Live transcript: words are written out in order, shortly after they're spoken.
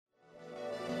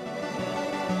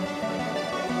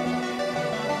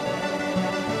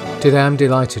Today I'm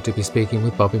delighted to be speaking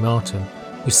with Bobby Martin,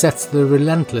 who sets the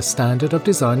relentless standard of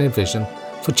design and vision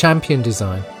for Champion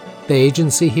Design, the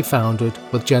agency he founded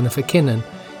with Jennifer Kinnan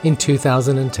in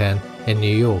 2010 in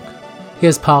New York. He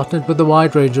has partnered with a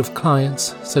wide range of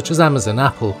clients such as Amazon,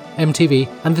 Apple, MTV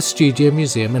and the Studio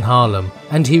Museum in Harlem,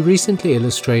 and he recently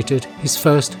illustrated his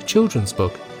first children's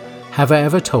book, Have I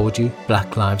Ever Told You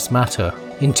Black Lives Matter?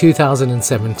 In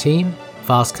 2017,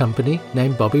 Fast Company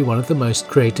named Bobby one of the most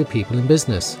creative people in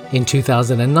business. In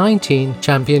 2019,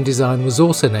 Champion Design was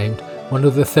also named one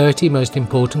of the 30 most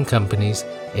important companies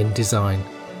in design.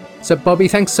 So Bobby,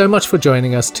 thanks so much for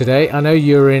joining us today. I know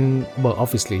you're in,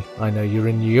 I know you're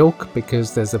in New York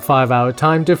because there's a 5-hour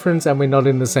time difference and we're not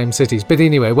in the same cities. But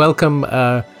anyway, welcome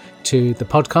to the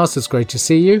podcast. It's great to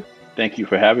see you. Thank you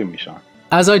for having me, Sean.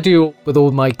 As I do with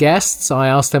all my guests, I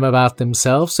ask them about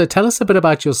themselves. So tell us a bit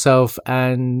about yourself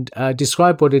and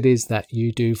describe what it is that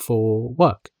you do for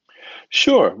work.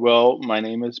 Sure. Well, my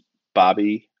name is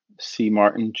Bobby C.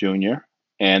 Martin Jr.,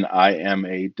 and I am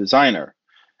a designer.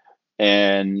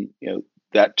 And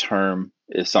that term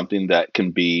is something that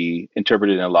can be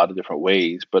interpreted in a lot of different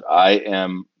ways, but I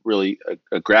am really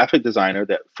a graphic designer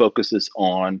that focuses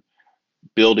on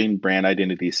building brand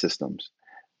identity systems.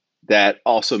 That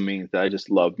also means that I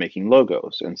just love making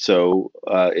logos. And so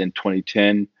in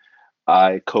 2010,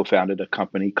 I co-founded a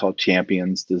company called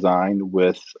Champions Design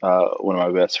with one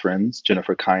of my best friends,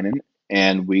 Jennifer Kinnan.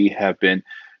 And we have been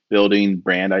building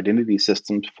brand identity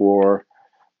systems for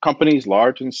companies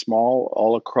large and small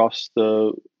all across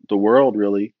the world,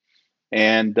 really.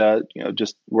 And,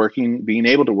 just being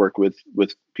able to work with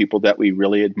people that we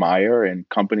really admire and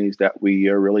companies that we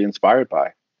are really inspired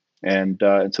by. And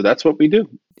so that's what we do.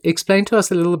 Explain to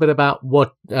us a little bit about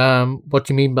what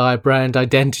you mean by a brand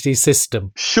identity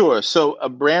system. Sure. So a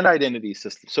brand identity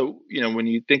system. So, when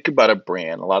you think about a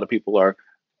brand, a lot of people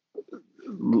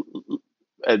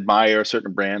admire a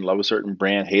certain brand, love a certain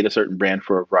brand, hate a certain brand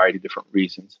for a variety of different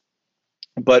reasons.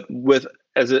 But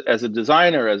as a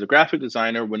designer, as a graphic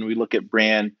designer, when we look at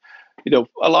brand,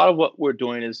 a lot of what we're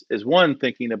doing is one,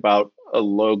 thinking about a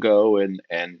logo and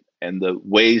the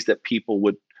ways that people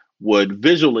would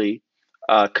visually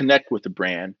connect with the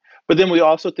brand. But then we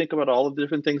also think about all of the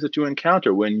different things that you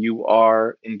encounter when you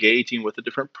are engaging with a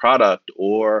different product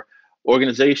or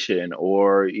organization,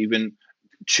 or even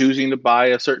choosing to buy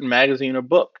a certain magazine or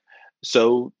book.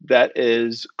 So that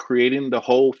is creating the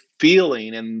whole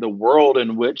feeling and the world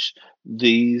in which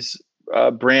these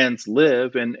brands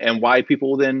live, and why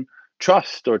people then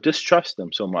trust or distrust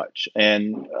them so much.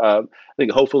 And I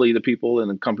think hopefully the people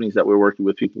and the companies that we're working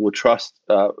with, people will trust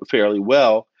fairly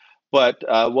well. But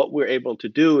what we're able to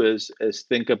do is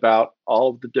think about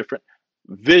all of the different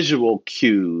visual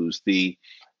cues, the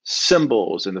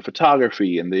symbols and the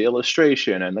photography and the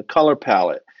illustration and the color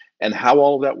palette, and how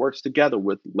all of that works together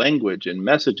with language and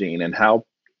messaging, and how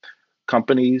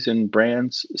companies and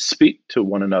brands speak to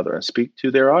one another and speak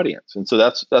to their audience. And so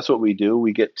that's what we do.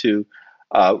 We get to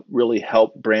really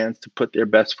help brands to put their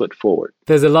best foot forward.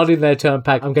 There's a lot in there to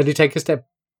unpack. I'm going to take a step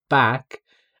back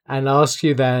and ask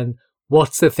you then,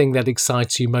 what's the thing that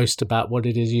excites you most about what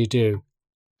it is you do?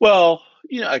 Well,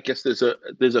 I guess there's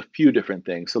a few different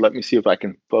things. So let me see if I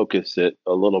can focus it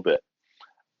a little bit.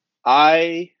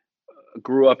 I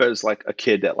grew up as like a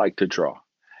kid that liked to draw.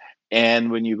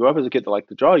 And when you grow up as a kid that liked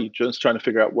to draw, you're just trying to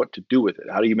figure out what to do with it.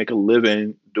 How do you make a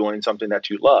living doing something that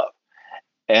you love?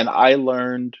 And I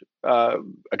learned, I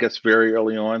guess, very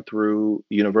early on through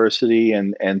university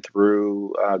and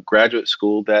through graduate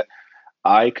school, that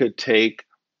I could take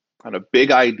kind of big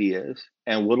ideas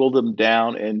and whittle them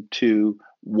down into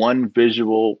one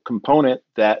visual component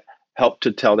that helped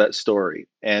to tell that story.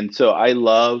 And so I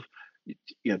love,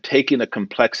 taking the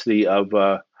complexity of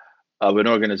an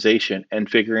organization and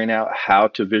figuring out how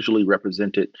to visually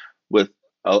represent it with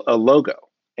a logo.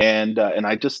 And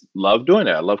I just love doing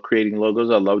it. I love creating logos.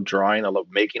 I love drawing. I love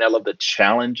making. I love the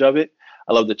challenge of it.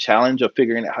 I love the challenge of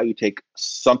figuring out how you take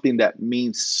something that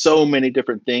means so many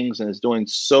different things and is doing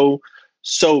so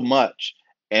much,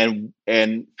 and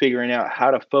figuring out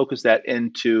how to focus that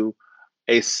into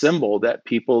a symbol that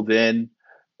people then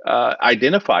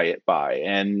identify it by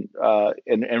and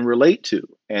relate to.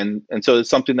 And so it's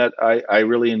something that I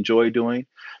really enjoy doing.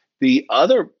 The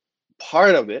other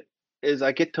part of it is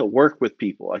I get to work with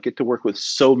people. I get to work with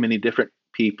so many different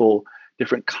people,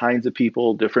 different kinds of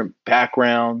people, different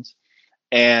backgrounds.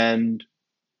 And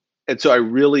so I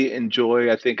really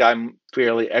enjoy, I think I'm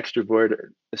fairly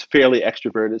extroverted.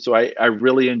 So I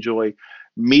really enjoy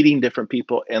meeting different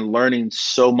people and learning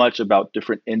so much about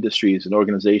different industries and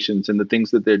organizations and the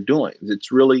things that they're doing.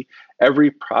 It's really,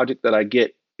 every project that I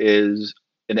get is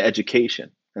an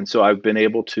education. And so I've been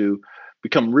able to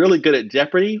become really good at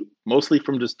Jeopardy, mostly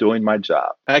from just doing my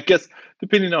job. I guess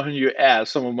depending on who you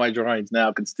ask, some of my drawings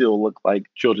now can still look like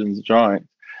children's drawings.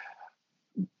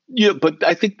 Yeah, but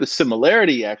I think the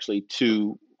similarity actually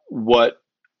to what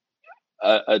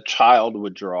a child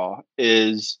would draw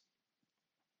is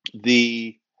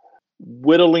the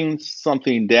whittling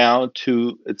something down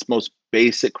to its most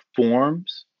basic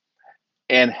forms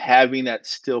and having that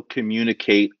still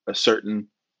communicate a certain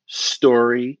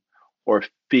story or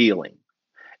feeling.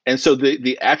 And so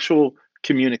the actual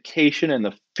communication and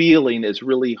the feeling is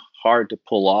really hard to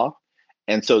pull off.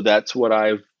 And so that's what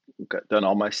I've done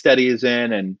all my studies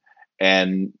in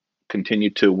and continue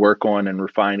to work on and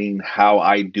refining how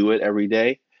I do it every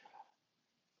day.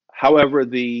 However,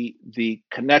 the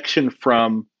connection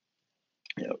from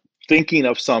you know, thinking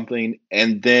of something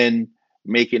and then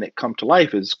making it come to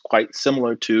life is quite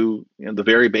similar to the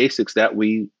very basics that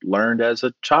we learned as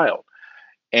a child.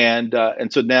 And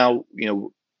so now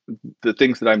the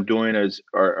things that I'm doing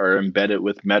are embedded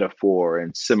with metaphor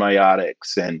and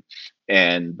semiotics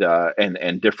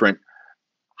and different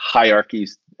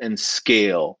hierarchies and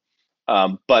scale.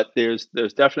 But there's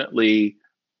definitely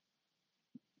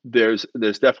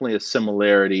a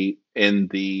similarity in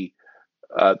the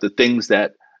things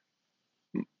that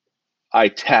I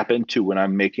tap into when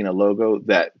I'm making a logo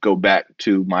that go back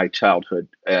to my childhood.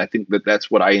 And I think that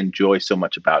that's what I enjoy so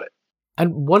much about it.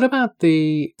 And what about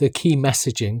the key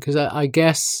messaging? Because I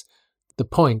guess the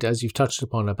point, as you've touched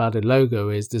upon, about a logo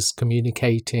is this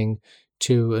communicating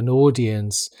to an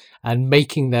audience and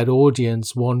making that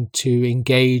audience want to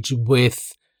engage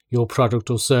with your product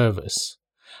or service.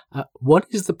 What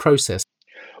is the process?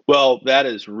 Well, that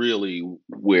is really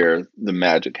where the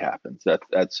magic happens.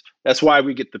 That's why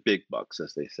we get the big bucks,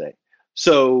 as they say.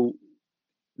 So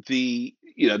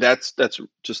that's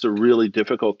just a really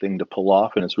difficult thing to pull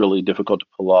off, and it's really difficult to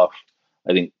pull off,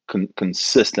 I think,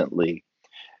 consistently.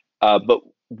 But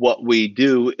what we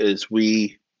do is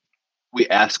we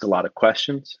ask a lot of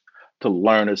questions to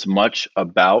learn as much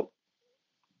about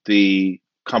the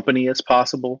company as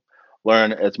possible,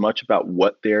 learn as much about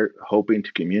what they're hoping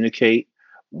to communicate,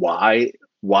 why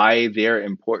why they're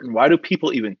important, why do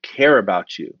people even care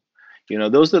about you?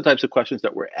 Those are the types of questions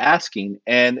that we're asking,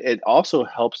 and it also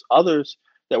helps others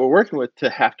that we're working with to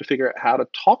have to figure out how to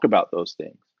talk about those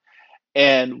things.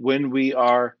 And when we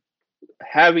are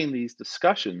having these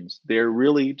discussions, they're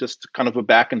really just kind of a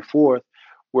back and forth.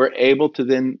 We're able to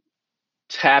then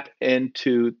tap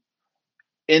into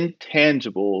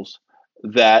intangibles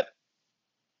that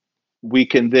we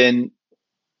can then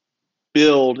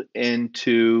build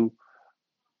into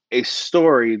a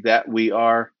story that we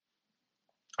are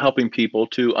helping people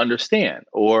to understand,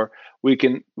 or we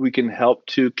can help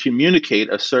to communicate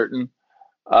a certain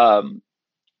um,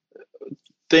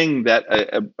 thing that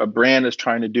a brand is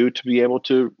trying to do to be able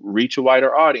to reach a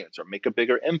wider audience or make a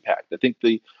bigger impact. I think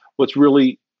the what's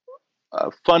really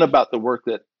fun about the work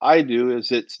that I do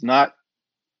is it's not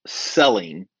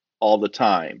selling all the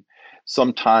time.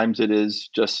 Sometimes it is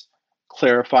just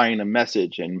clarifying a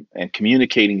message and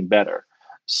communicating better.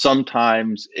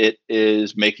 Sometimes it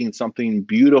is making something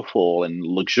beautiful and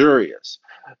luxurious.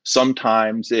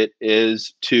 Sometimes it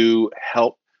is to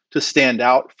help to stand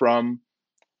out from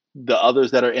the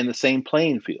others that are in the same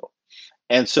playing field.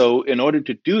 And so, in order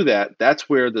to do that, that's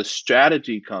where the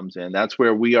strategy comes in. That's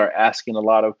where we are asking a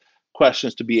lot of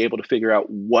questions to be able to figure out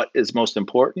what is most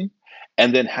important.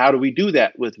 And then, how do we do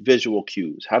that with visual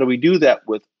cues? How do we do that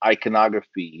with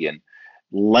iconography and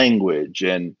language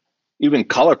and even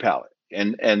color palette?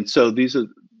 And so, these are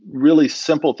really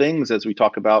simple things as we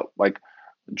talk about, like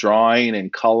drawing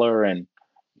and color and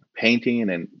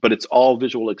painting, but it's all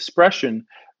visual expression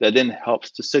that then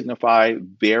helps to signify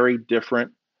very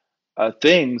different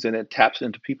things, and it taps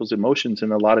into people's emotions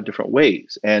in a lot of different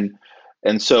ways. And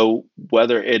so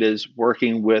whether it is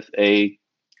working with a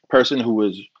person who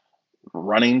is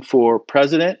running for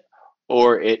president,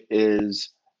 or it is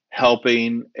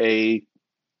helping a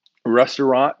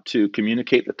restaurant to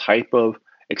communicate the type of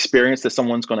experience that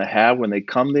someone's going to have when they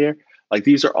come there, like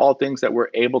these are all things that we're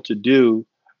able to do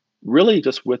really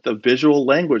just with the visual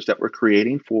language that we're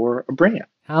creating for a brand.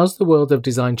 How's the world of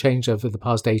design changed over the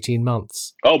past 18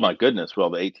 months? Oh my goodness.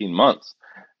 Well, the 18 months,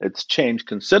 it's changed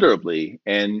considerably.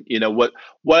 And what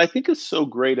I think is so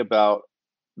great about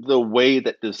the way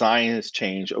that design has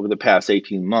changed over the past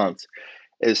 18 months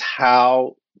is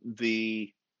how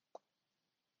the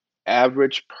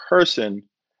average person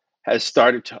has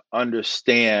started to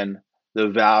understand the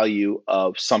value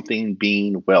of something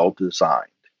being well designed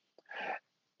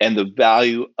and the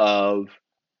value of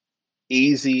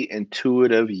easy,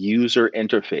 intuitive user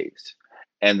interface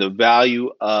and the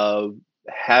value of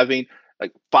having,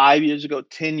 like 5 years ago,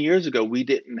 10 years ago, we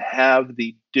didn't have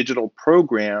the digital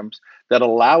programs that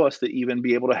allow us to even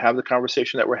be able to have the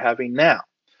conversation that we're having now.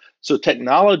 So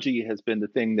technology has been the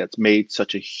thing that's made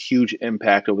such a huge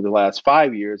impact over the last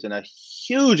 5 years and a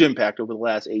huge impact over the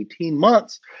last 18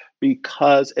 months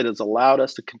because it has allowed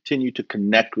us to continue to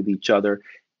connect with each other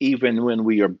even when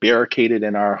we are barricaded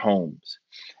in our homes.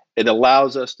 It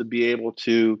allows us to be able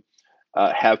to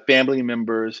have family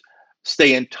members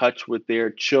stay in touch with their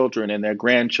children and their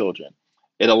grandchildren.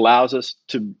 It allows us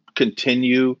to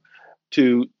continue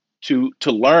to to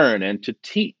learn and to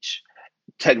teach.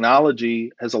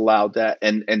 Technology has allowed that,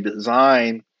 and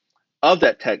design of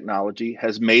that technology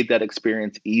has made that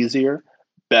experience easier,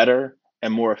 better,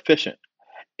 and more efficient.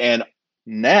 And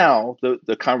now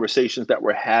the conversations that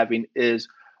we're having is,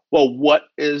 well, what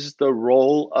is the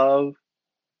role of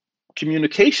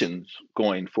communications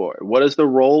going forward? What is the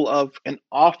role of an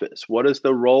office? What is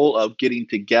the role of getting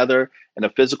together in a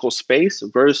physical space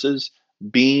versus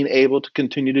being able to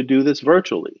continue to do this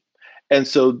virtually? And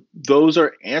so those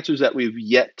are answers that we've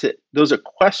yet to, those are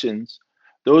questions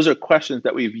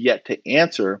that we've yet to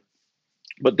answer.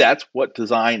 But that's what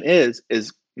design is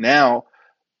now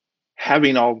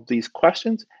having all these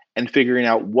questions and figuring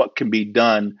out what can be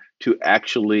done to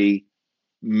actually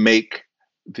make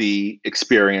the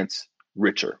experience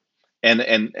richer.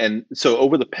 And so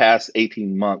over the past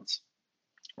 18 months,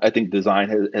 I think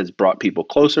design has brought people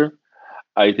closer.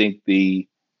 I think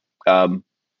um,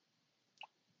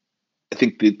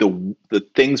 the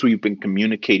things we've been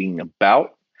communicating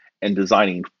about and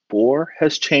designing for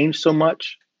has changed so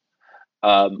much.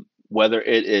 Whether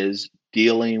it is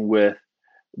dealing with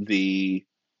the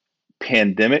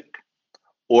pandemic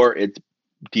or it's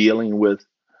dealing with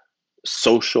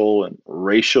social and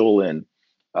racial and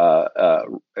uh, uh,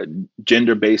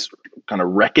 gender-based kind of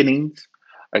reckonings.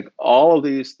 Like all of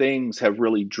these things have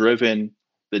really driven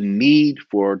the need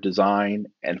for design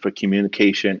and for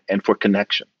communication and for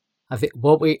connection. I think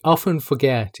what we often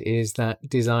forget is that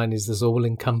design is this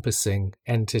all-encompassing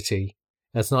entity.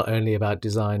 That's not only about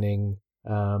designing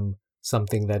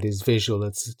something that is visual.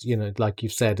 It's, like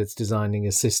you've said, it's designing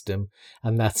a system,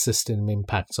 and that system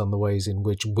impacts on the ways in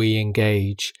which we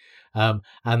engage. And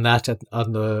that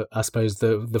on I suppose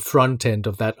the front end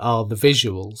of that are the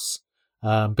visuals,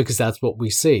 because that's what we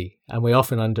see, and we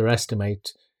often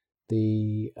underestimate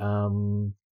the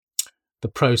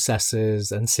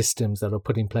processes and systems that are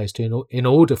put in place in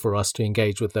order for us to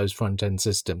engage with those front end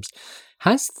systems.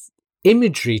 Has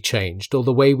imagery changed, or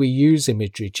the way we use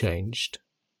imagery changed?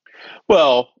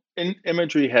 Well,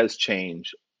 imagery has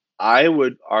changed. I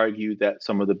would argue that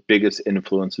some of the biggest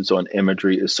influences on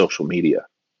imagery is social media,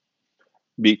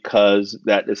 because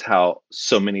that is how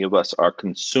so many of us are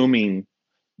consuming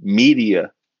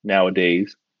media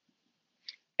nowadays.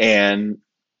 And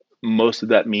most of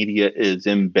that media is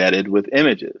embedded with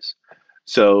images.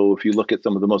 So if you look at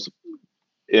some of the most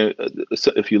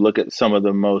if you look at some of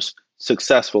the most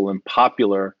successful and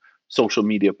popular social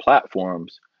media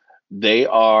platforms, they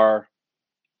are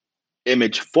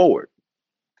image forward.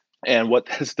 And what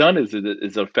that's done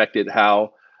is affected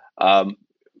um,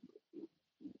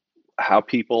 how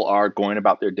people are going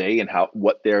about their day and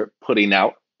what they're putting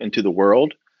out into the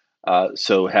world.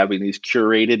 So having these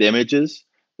curated images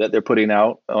that they're putting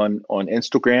out on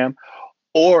Instagram,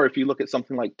 or if you look at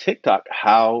something like TikTok,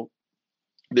 how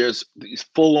there's these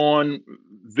full on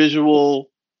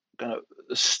visual kind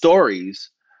of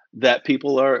stories that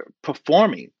people are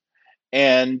performing,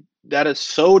 and that is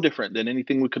so different than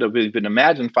anything we could have even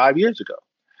imagined 5 years ago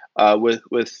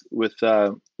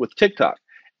with TikTok.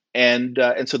 And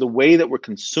so the way that we're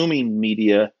consuming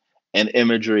media and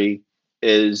imagery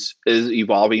is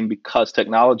evolving because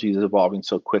technology is evolving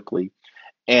so quickly.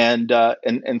 And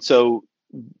so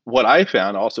what I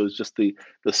found also is just the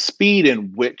speed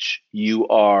in which you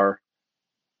are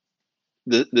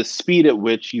the speed at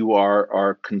which you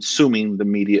are consuming the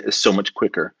media is so much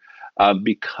quicker,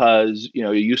 because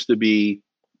it used to be,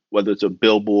 whether it's a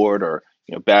billboard or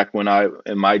back when I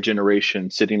in my generation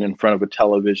sitting in front of a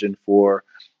television for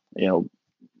you know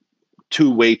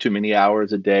way too many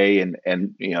hours a day, and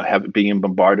have being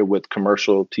bombarded with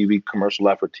TV commercial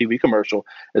after TV commercial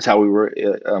is how we were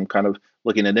kind of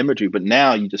looking at imagery. But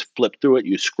now you just flip through it,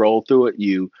 you scroll through it,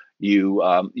 you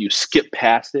skip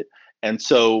past it. And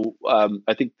so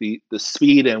I think the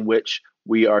speed in which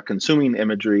we are consuming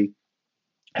imagery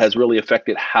has really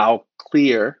affected how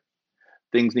clear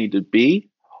things need to be,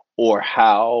 or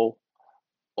how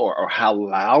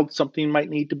loud something might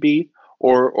need to be,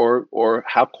 or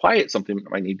how quiet something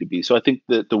might need to be. So I think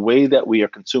that the way that we are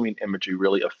consuming imagery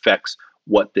really affects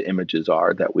what the images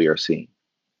are that we are seeing.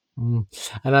 Mm.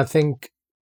 And I think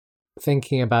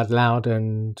thinking about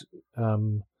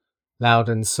um, loud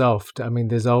and soft. I mean,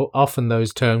 there's often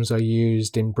those terms are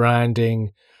used in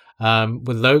branding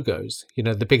with logos. You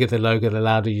know, the bigger the logo, the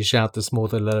louder you shout. The smaller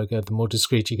the logo, the more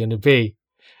discreet you're going to be.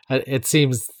 It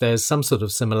seems there's some sort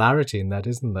of similarity in that,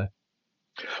 isn't there?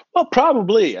 Well,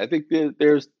 probably. I think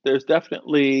there's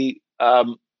definitely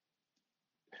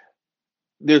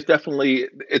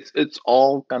it's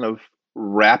all kind of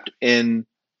wrapped in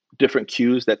different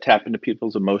cues that tap into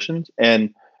people's emotions.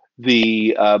 And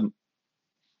the I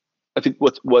think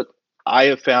what I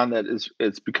have found that is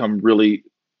it's become really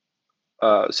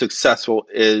successful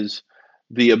is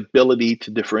the ability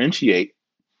to differentiate,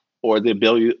 or the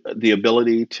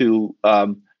ability to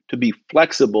be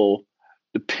flexible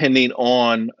depending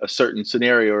on a certain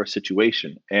scenario or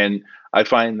situation. And I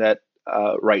find that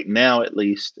right now, at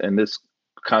least, and this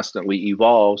constantly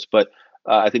evolves, but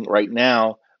I think right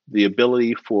now the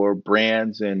ability for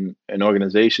brands and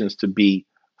organizations to be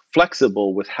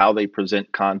flexible with how they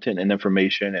present content and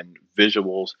information and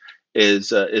visuals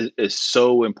is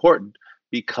so important,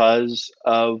 because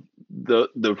of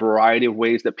the variety of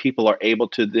ways that people are able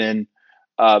to then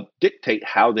dictate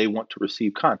how they want to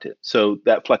receive content. So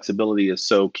that flexibility is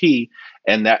so key,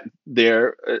 and that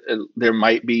there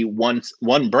might be one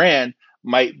brand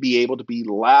might be able to be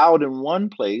loud in one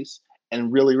place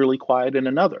and really really quiet in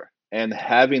another. And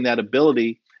having that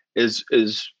ability is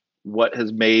what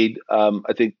has made,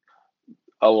 I think,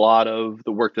 a lot of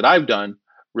the work that I've done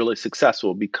really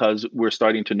successful, because we're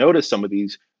starting to notice some of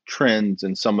these trends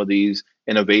and some of these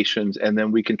innovations, and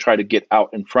then we can try to get out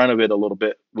in front of it a little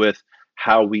bit with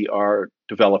how we are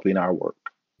developing our work.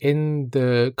 In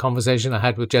the conversation I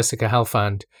had with Jessica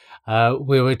Halfand,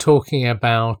 we were talking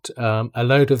about a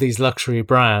load of these luxury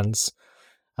brands.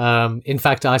 In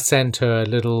fact, I sent her a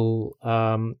little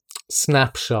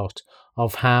snapshot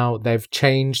of how they've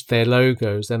changed their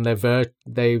logos, and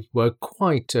they were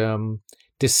quite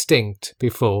distinct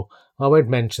before. I won't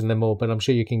mention them all, but I'm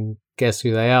sure you can guess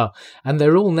who they are. And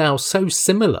they're all now so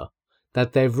similar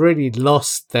that they've really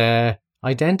lost their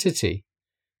identity.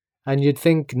 And you'd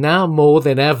think now more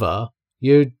than ever,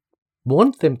 you'd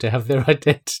want them to have their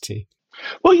identity.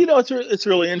 Well, it's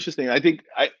really interesting. I think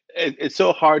it's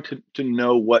so hard to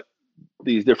know what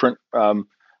these different kind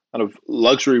of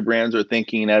luxury brands are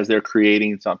thinking as they're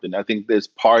creating something. I think there's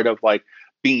part of like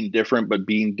being different, but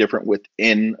being different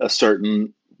within a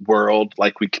certain world.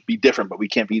 Like we could be different, but we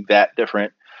can't be that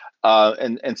different.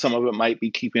 And some of it might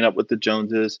be keeping up with the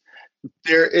Joneses.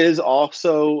 There is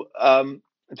also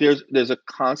there's a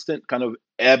constant kind of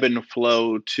ebb and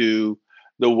flow to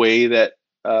the way that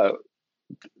uh,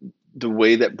 the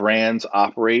way that brands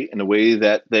operate and the way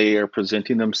that they are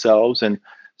presenting themselves. And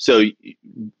so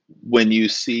when you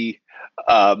see,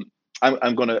 I'm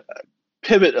going to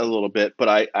pivot a little bit, but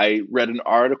I read an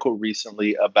article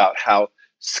recently about how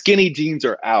skinny jeans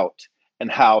are out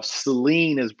and how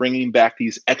Celine is bringing back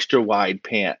these extra wide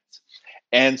pants.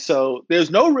 And so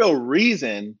there's no real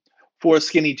reason for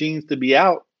skinny jeans to be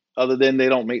out, other than they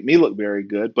don't make me look very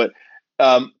good. But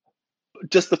um,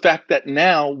 just the fact that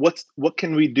now what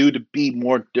can we do to be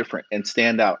more different and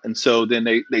stand out. And so then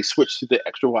they switch to the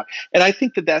extra wide. And I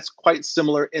think that that's quite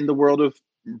similar in the world of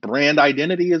brand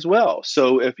identity as well.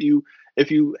 So if you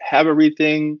have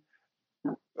everything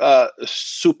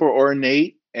super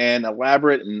ornate and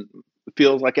elaborate and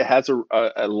feels like it has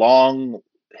a long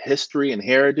history and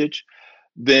heritage,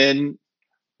 then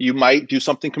you might do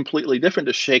something completely different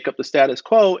to shake up the status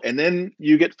quo, and then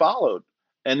you get followed.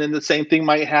 And then the same thing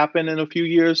might happen in a few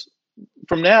years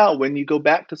from now when you go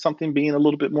back to something being a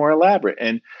little bit more elaborate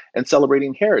and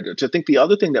celebrating heritage. I think the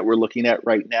other thing that we're looking at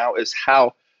right now is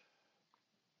how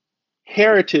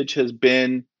heritage has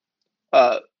been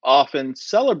often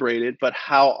celebrated, but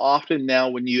how often now,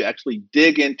 when you actually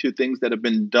dig into things that have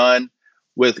been done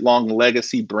with long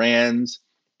legacy brands,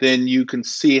 then you can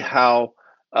see how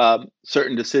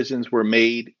certain decisions were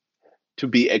made to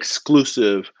be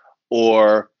exclusive,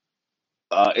 or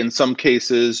in some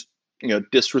cases,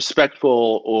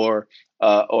 disrespectful, or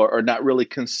not really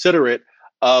considerate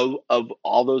of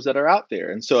all those that are out there.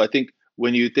 And so I think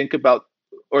when you think about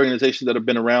organizations that have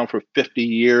been around for 50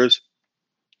 years,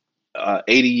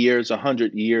 80 years,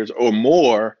 100 years or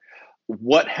more,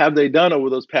 what have they done over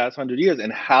those past 100 years?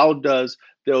 And how does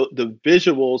the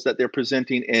visuals that they're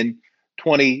presenting in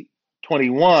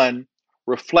 2021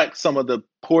 reflect some of the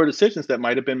poor decisions that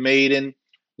might have been made in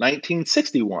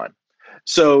 1961?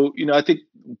 So, I think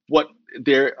what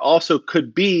there also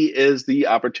could be is the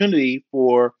opportunity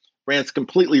for brands to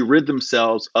completely rid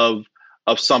themselves of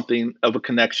something, of a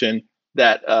connection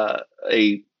that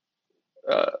a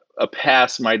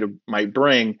past might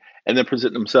bring, and then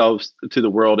present themselves to the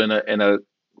world in a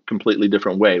completely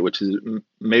different way, which is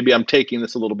maybe I'm taking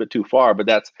this a little bit too far, but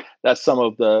that's some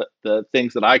of the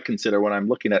things that I consider when I'm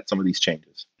looking at some of these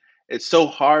changes. It's so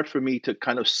hard for me to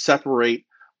kind of separate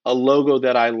a logo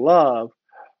that I love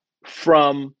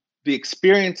from the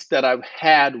experience that I've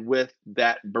had with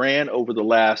that brand over the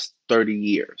last 30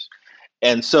 years.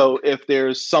 And so if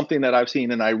there's something that I've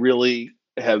seen and I really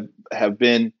have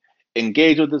been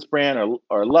engaged with this brand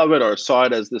or love it or saw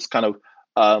it as this kind of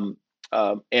um,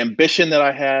 ambition that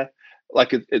I had,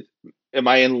 like am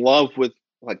I in love with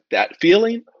like that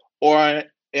feeling, or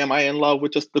am I in love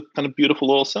with just the kind of beautiful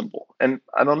little symbol? And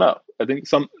I don't know. I think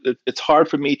it's hard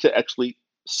for me to actually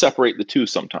separate the two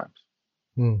sometimes.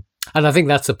 Mm. And I think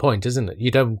that's the point, isn't it?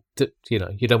 You don't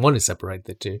want to separate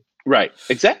the two. Right.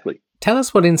 Exactly. Tell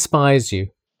us what inspires you.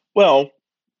 Well,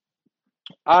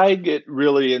 I get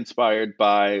really inspired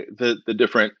by the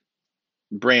different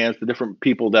brands, the different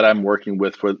people that I'm working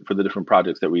with for the different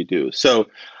projects that we do. So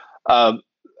um,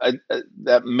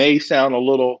 that may sound a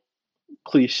little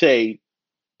cliche,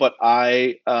 but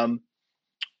I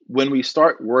when we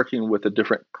start working with a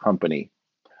different company,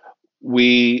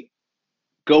 we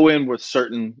go in with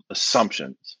certain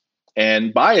assumptions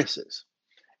and biases.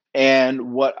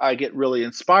 And what I get really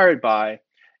inspired by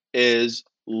is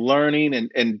learning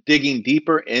and digging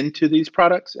deeper into these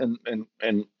products and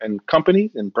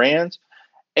companies and brands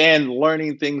and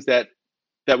learning things that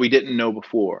we didn't know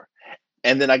before.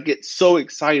 And then I get so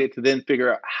excited to then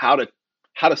figure out how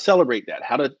to celebrate that,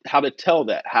 how to tell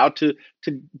that, how to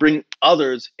bring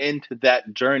others into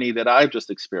that journey that I've just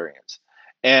experienced.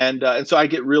 And so I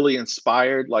get really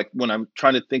inspired, like when I'm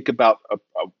trying to think about a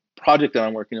project that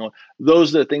I'm working on.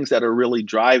 Those are the things that are really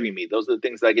driving me. Those are the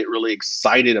things that I get really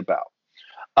excited about.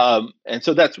 And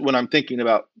so that's when I'm thinking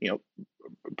about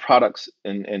products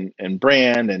and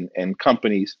brand and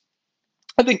companies.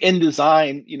 I think in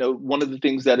design, one of the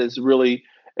things that is really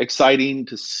exciting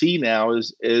to see now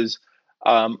is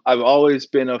I've always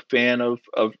been a fan of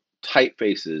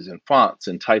typefaces and fonts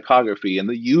and typography and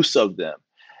the use of them,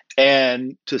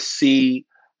 and to see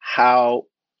how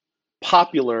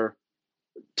popular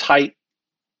type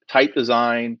type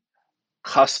design,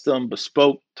 custom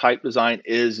bespoke type design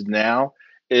is now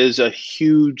is a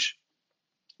huge.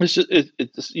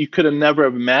 You could have never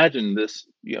imagined this,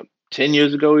 10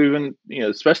 years ago, even,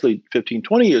 especially 15,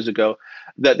 20 years ago,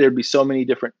 that there'd be so many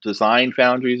different design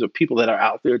foundries of people that are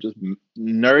out there just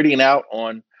nerding out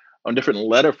on different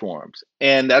letter forms.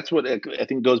 And that's what I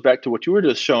think goes back to what you were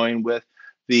just showing with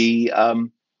the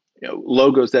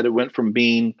logos, that it went from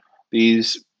being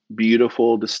these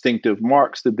beautiful, distinctive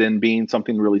marks to then being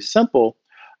something really simple.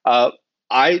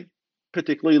 I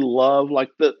particularly love like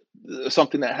the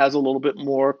something that has a little bit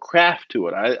more craft to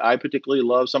it. I particularly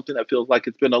love something that feels like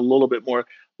it's been a little bit more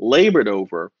labored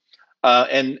over.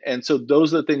 And so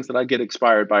those are the things that I get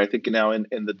inspired by, I think, now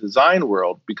in the design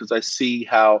world, because I see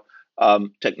how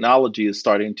technology is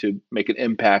starting to make an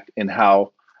impact in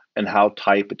how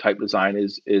type design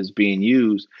is being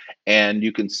used. And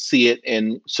you can see it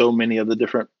in so many of the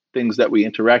different things that we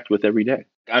interact with every day.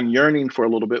 I'm yearning for a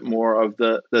little bit more of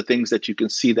the things that you can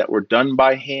see that were done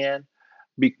by hand,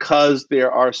 because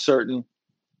there are certain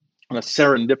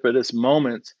serendipitous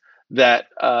moments that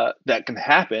can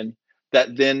happen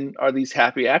that then are these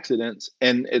happy accidents,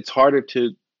 and it's harder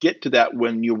to get to that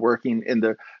when you're working in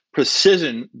the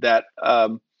precision that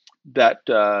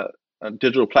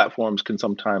digital platforms can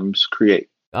sometimes create.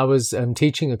 I was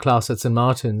teaching a class at St.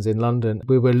 Martin's in London.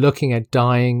 We were looking at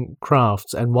dying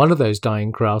crafts, and one of those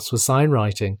dying crafts was sign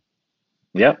writing.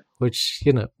 Yeah. Which,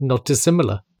 not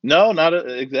dissimilar. No, not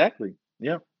exactly.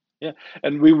 Yeah. Yeah.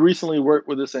 And we recently worked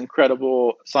with this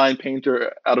incredible sign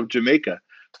painter out of Jamaica,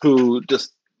 who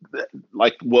just,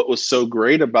 like, what was so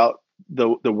great about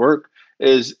the work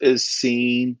is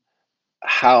seeing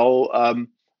how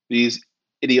these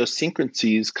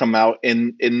idiosyncrasies come out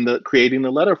in the creating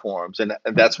the letter forms, and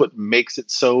that's what makes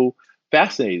it so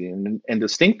fascinating and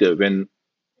distinctive. And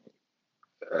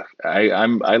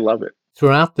I love it.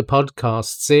 Throughout the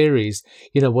podcast series,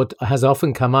 what has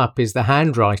often come up is the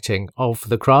handwriting of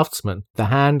the craftsman. The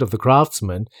hand of the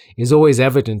craftsman is always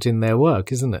evident in their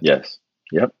work, isn't it? Yes.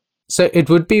 Yep. So it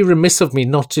would be remiss of me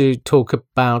not to talk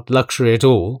about luxury at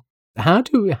all. How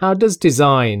does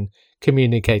design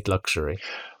communicate luxury?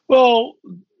 Well,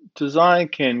 design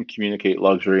can communicate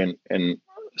luxury in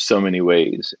so many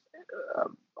ways.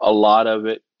 A lot of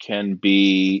it can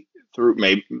be through,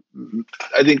 maybe,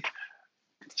 I think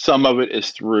some of it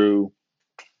is through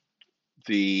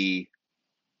the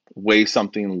way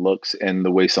something looks and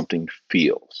the way something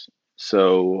feels.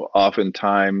 So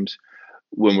oftentimes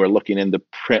when we're looking in the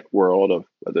print world of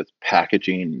whether it's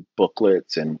packaging,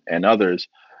 booklets, and others,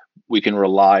 we can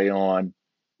rely on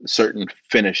certain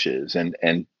finishes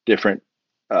and different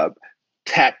uh,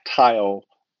 tactile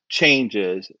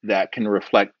changes that can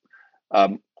reflect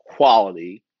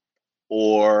quality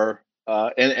or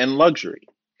and luxury.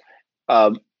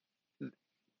 Um,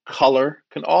 Color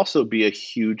can also be a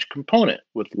huge component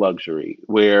with luxury,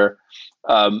 where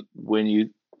when you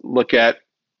look at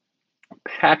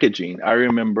packaging, I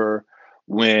remember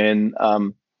when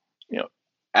you know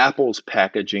Apple's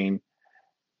packaging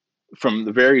from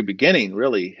the very beginning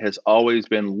really has always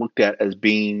been looked at as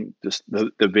being just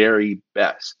the very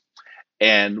best.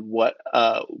 And what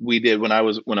we did when I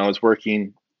was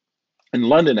working in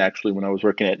London, actually, when I was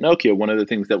working at Nokia, one of the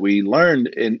things that we learned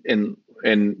in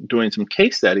doing some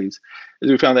case studies is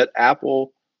we found that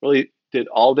Apple really did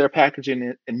all their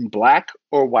packaging in black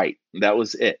or white. That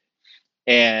was it.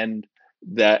 And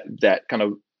that kind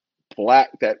of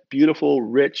black, that beautiful,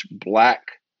 rich black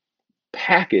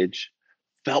package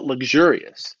felt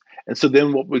luxurious. And so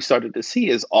then what we started to see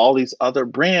is all these other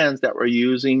brands that were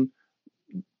using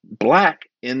black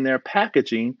in their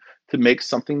packaging to make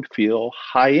something feel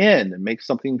high end and make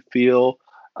something feel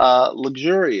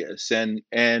luxurious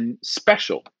and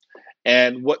special.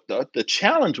 And what the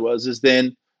challenge was is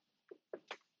then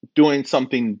doing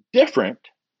something different,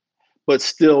 but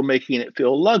still making it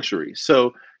feel luxury.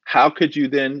 So how could you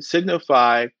then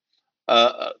signify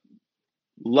uh,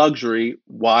 luxury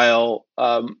while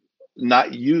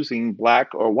not using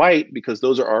black or white because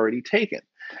those are already taken?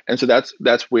 And so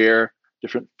that's where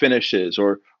different finishes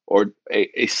or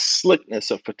a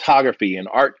slickness of photography and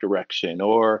art direction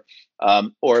or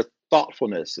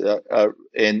thoughtfulness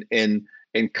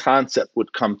in concept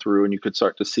would come through, and you could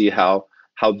start to see how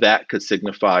that could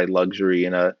signify luxury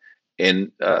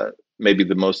in maybe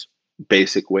the most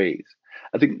basic ways.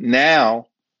 I think now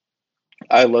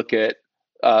I look at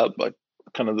like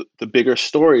kind of the bigger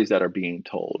stories that are being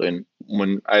told, and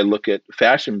when I look at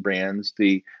fashion brands,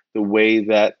 the way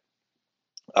that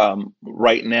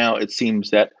right now it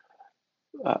seems that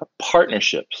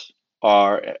partnerships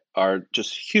are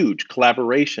just huge,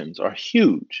 collaborations are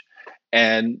huge,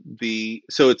 and the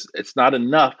so it's not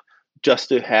enough just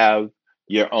to have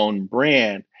your own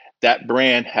brand. That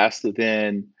brand has to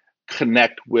then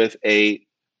connect with a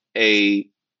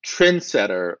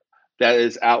trendsetter that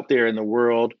is out there in the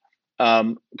world,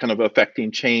 kind of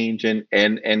affecting change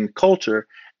and culture.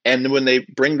 And when they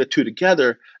bring the two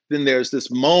together, then there's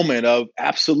this moment of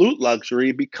absolute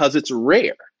luxury because it's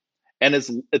rare and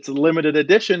it's a limited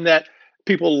edition that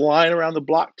people line around the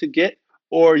block to get.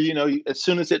 Or as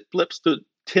soon as it flips to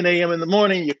 10 a.m. in the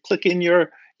morning, you click in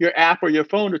your app or your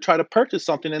phone to try to purchase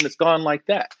something, and it's gone like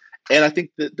that. And I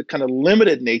think that the kind of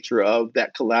limited nature of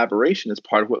that collaboration is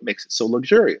part of what makes it so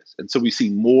luxurious. And so we see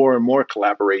more and more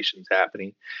collaborations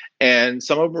happening, and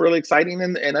some of them are really exciting.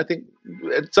 And I think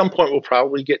at some point we'll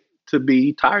probably get to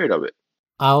be tired of it.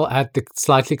 I'll add the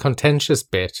slightly contentious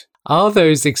bit. Are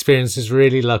those experiences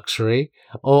really luxury,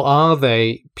 or are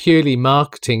they purely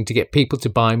marketing to get people to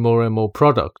buy more and more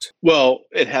product? Well,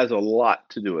 it has a lot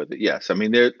to do with it. Yes, I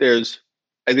mean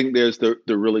I think there's the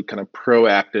really kind of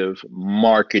proactive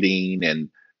marketing and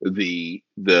the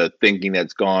thinking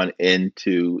that's gone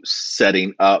into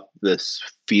setting up this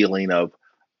feeling of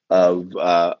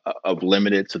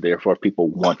limited, so therefore people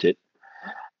want it.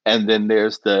 And then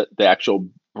there's the actual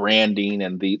branding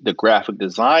and the graphic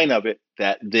design of it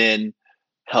that then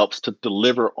helps to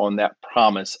deliver on that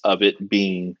promise of it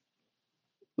being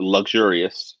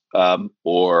luxurious,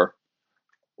 or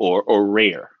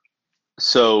rare.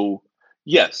 So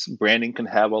yes, branding can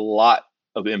have a lot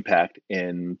of impact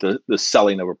in the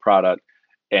selling of a product,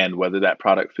 and whether that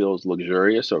product feels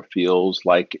luxurious or feels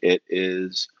like it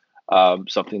is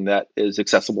something that is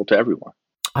accessible to everyone.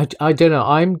 I don't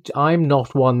know. I'm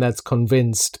not one that's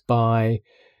convinced by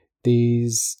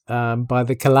these by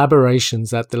the collaborations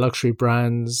that the luxury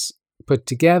brands put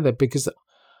together, because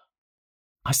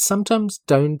I sometimes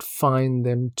don't find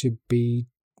them to be.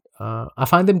 I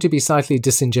find them to be slightly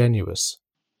disingenuous.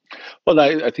 Well,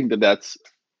 I think that's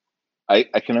I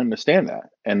can understand that,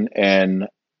 and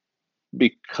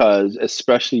because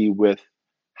especially with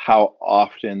how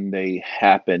often they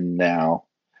happen now,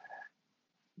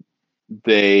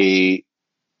 they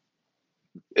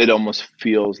it almost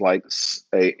feels like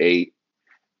a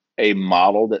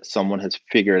model that someone has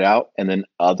figured out, and then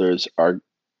others are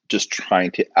just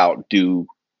trying to outdo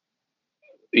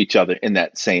each other in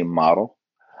that same model.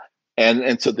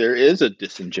 And so there is a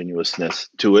disingenuousness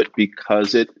to it,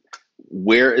 because it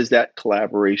where is that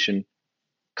collaboration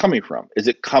coming from? Is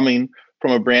it coming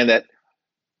from a brand that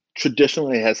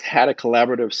traditionally has had a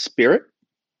collaborative spirit,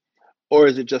 or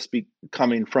is it just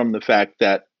coming from the fact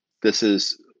that this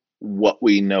is what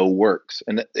we know works?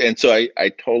 And so I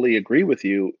totally agree with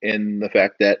you in the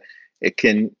fact that it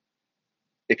can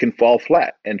it can fall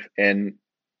flat and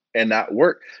not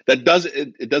work. That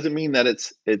doesn't it doesn't mean that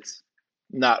it's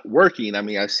not working. I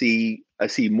mean, I see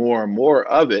more and more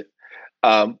of it,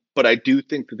 but I do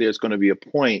think that there's going to be a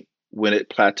point when it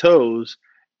plateaus,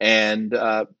 and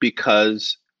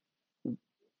because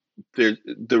there's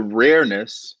the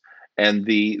rareness and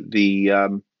the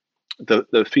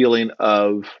feeling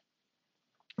of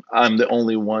I'm the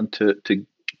only one to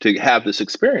have this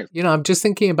experience. I'm just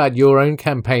thinking about your own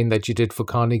campaign that you did for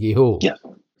Carnegie Hall. Yeah,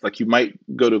 like you might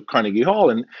go to Carnegie Hall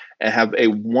and have a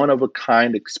one of a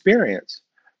kind experience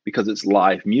because it's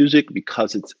live music,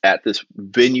 because it's at this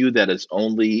venue that is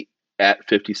only at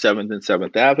 57th and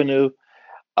 7th Avenue,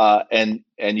 and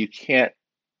you can't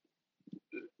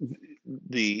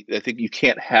the I think you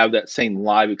can't have that same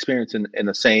live experience in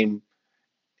the same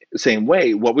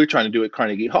way. What we're trying to do at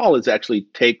Carnegie Hall is actually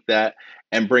take that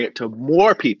and bring it to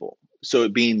more people, so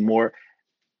it being more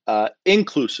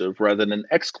inclusive rather than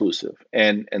exclusive.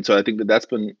 And so I think that that's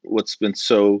been what's been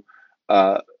so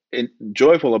uh,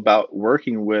 joyful about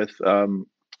working with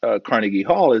Carnegie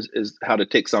Hall is how to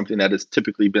take something that has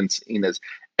typically been seen as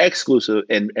exclusive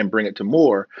and bring it to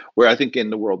more. Where I think in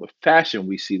the world of fashion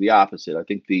we see the opposite. I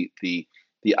think the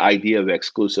idea of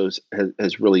exclusives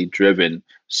has really driven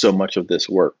so much of this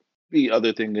work. The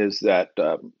other thing is that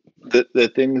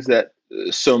the things that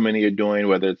so many are doing,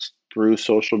 whether it's through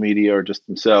social media or just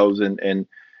themselves, and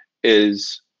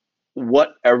is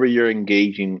whatever you're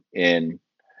engaging in,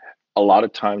 a lot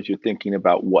of times you're thinking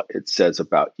about what it says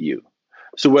about you.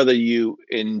 So whether you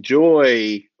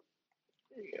enjoy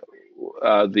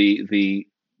the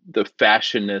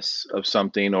fashionness of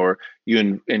something, or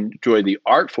you enjoy the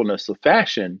artfulness of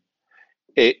fashion,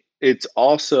 it's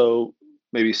also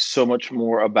maybe so much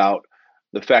more about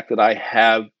the fact that I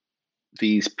have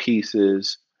these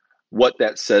pieces, what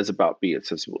that says about me. It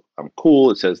says I'm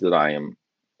cool. It says that I am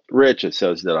rich. It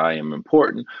says that I am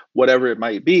important. Whatever it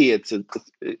might be,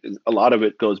 a lot of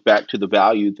it goes back to the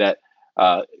value that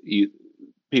you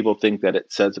people think that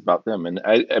it says about them. And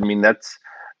I mean I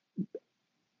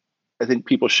think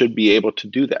people should be able to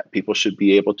do that. People should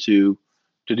be able to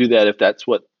do that if that's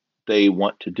what they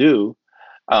want to do.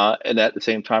 And at the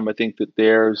same time, I think that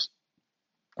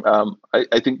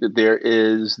I think that there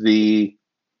is the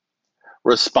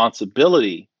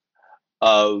responsibility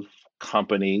of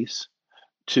companies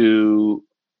to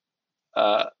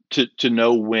to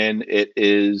know when it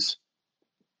is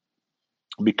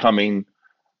becoming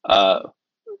uh,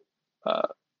 uh,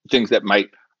 things that might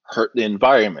hurt the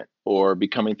environment, or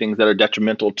becoming things that are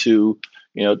detrimental to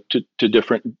to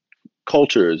different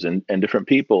cultures and different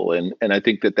people. And I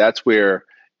think that that's where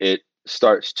it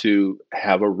starts to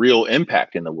have a real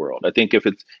impact in the world. I think if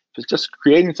it's just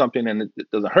creating something and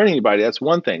it doesn't hurt anybody, that's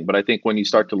one thing. But I think when you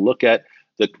start to look at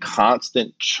the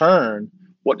constant churn,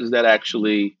 what does that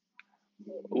actually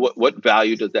what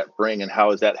value does that bring, and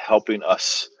how is that helping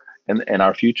us in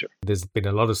our future? There's been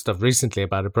a lot of stuff recently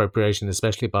about appropriation,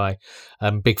 especially by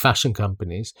big fashion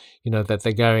companies, that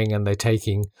they're going and they're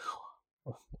taking,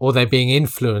 or they're being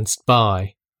influenced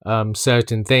by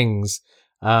certain things,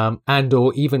 and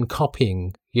or even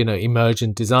copying,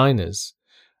 emergent designers.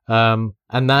 And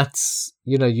that's,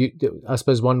 I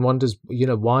suppose one wonders,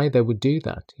 why they would do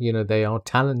that.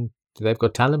 They've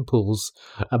got talent pools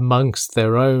amongst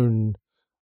their own,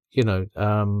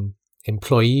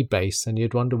 employee base, and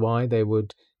you'd wonder why they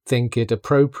would think it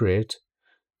appropriate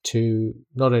to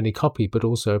not only copy but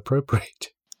also appropriate.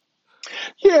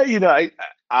 Yeah,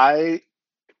 I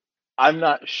I'm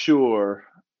not sure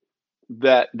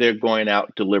that they're going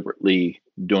out deliberately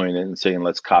doing it and saying,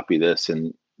 let's copy this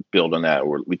and build on that,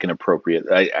 or we can appropriate.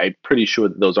 I'm pretty sure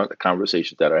that those aren't the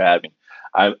conversations that are having.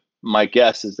 I My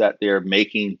guess is that they're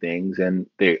making things and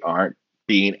they aren't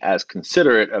being as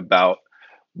considerate about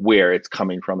where it's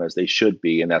coming from as they should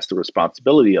be, and that's the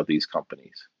responsibility of these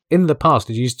companies. In the past,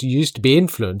 it used to be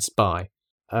influenced by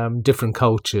different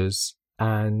cultures,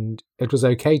 and it was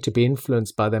okay to be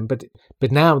influenced by them.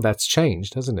 But now that's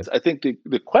changed, hasn't it? I think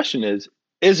the question is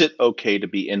it okay to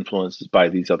be influenced by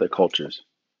these other cultures?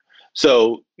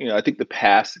 So, I think the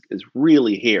past is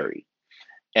really hairy.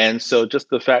 And so just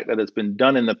the fact that it's been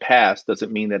done in the past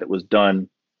doesn't mean that it was done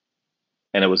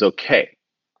and it was okay.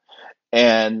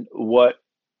 And what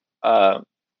uh,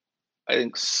 I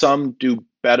think some do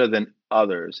better than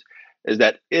others is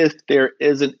that if there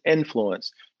is an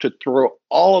influence, to throw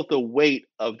all of the weight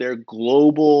of their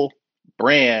global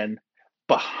brand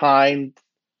behind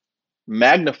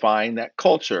magnifying that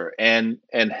culture and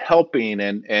helping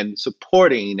and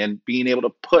supporting and being able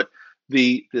to put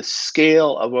the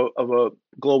scale of a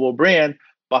global brand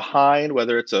behind,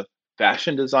 whether it's a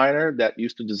fashion designer that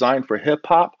used to design for hip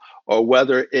hop, or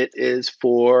whether it is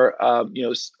for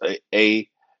a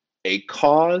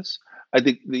cause. I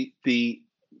think the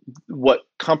what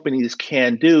companies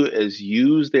can do is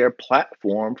use their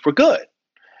platform for good,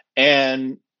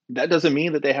 and that doesn't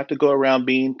mean that they have to go around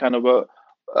being kind of a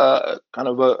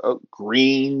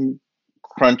green,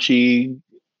 crunchy,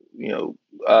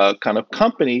 kind of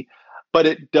company, but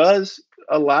it does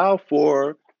allow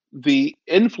for the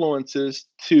influences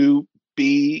to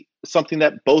be something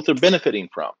that both are benefiting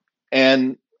from.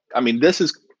 And I mean, this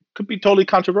is could be totally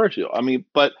controversial. I mean,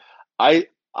 but I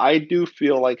I do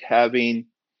feel like having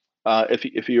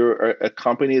if you're a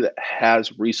company that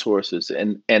has resources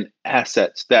and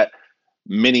assets that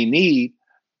many need,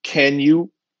 can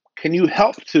you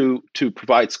help to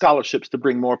provide scholarships to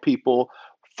bring more people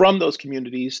from those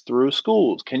communities through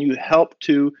schools? Can you help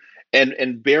to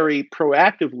and very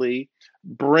proactively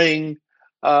bring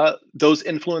those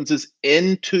influences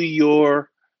into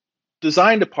your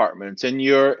design departments and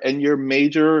your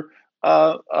major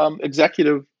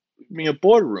executive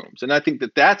boardrooms? And I think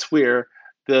that that's where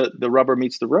the rubber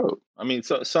meets the road. I mean,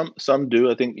 so some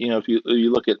do. I think if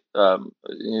you look at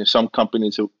some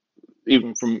companies who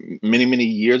even from many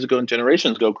years ago and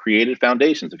generations ago created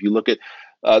foundations. If you look at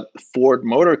Ford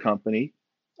Motor Company,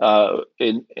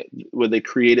 in where they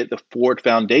created the Ford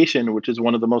Foundation, which is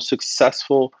one of the most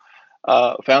successful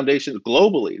foundations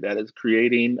globally, that is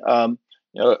creating a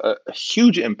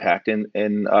huge impact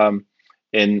in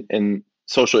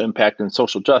social impact and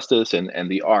social justice and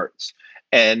the arts.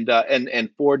 And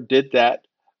Ford did that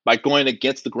by going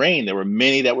against the grain. There were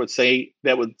many that would say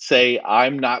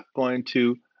I'm not going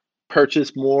to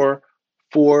purchase more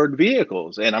Ford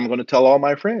vehicles, and I'm going to tell all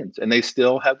my friends. And they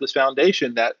still have this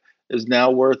foundation that is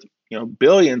now worth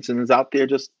billions and is out there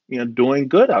just doing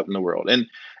good out in the world.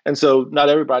 And so not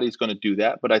everybody's going to do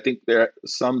that, but I think there are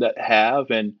some that have,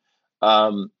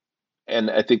 um,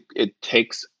 and I think it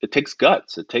takes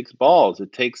guts, it takes balls,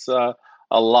 it takes a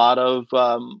lot of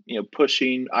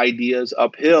pushing ideas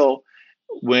uphill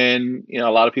when a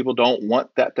lot of people don't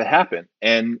want that to happen,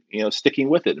 and sticking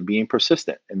with it and being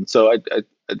persistent. And so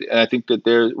I think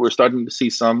that we're starting to see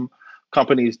some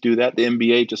companies do that. The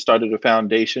NBA just started a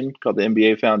foundation called the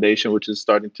NBA Foundation, which is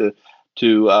starting to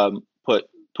put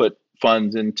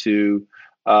funds into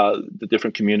the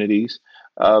different communities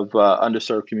of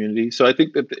underserved communities. So I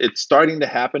think that it's starting to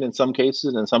happen in some cases,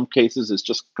 and in some cases it's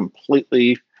just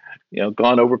completely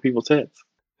gone over people's heads.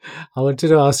 I wanted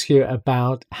to ask you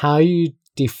about how you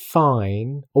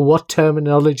define or what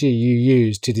terminology you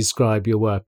use to describe your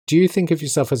work. Do you think of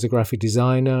yourself as a graphic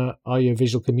designer? Are you a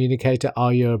visual communicator?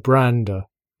 Are you a brander,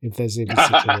 if there's any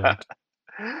such a word?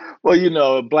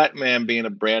 Well, a black man being a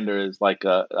brander is like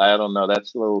I don't know,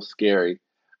 that's a little scary.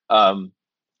 Um,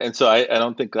 and so I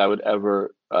don't think I would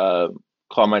ever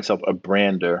call myself a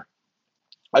brander.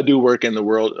 I do work in the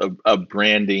world of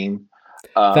branding,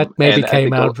 That maybe and I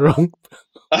came think out wrong.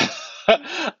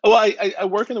 well, I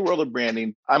work in the world of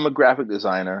branding. I'm a graphic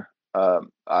designer.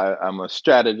 I'm a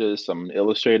strategist. I'm an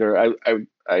illustrator.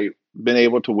 I've been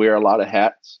able to wear a lot of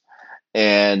hats,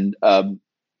 and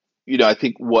I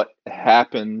think what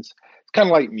happens, it's kind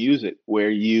of like music, where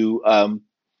you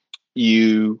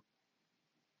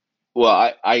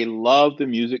well, I love the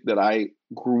music that I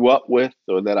grew up with,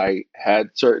 or that I had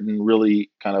certain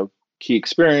really kind of key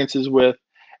experiences with,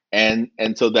 and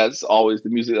so that's always the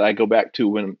music that I go back to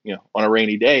when on a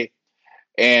rainy day.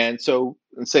 And so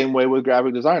the same way with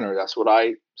graphic designer, that's what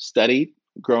I studied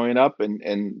growing up,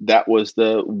 and that was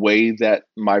the way that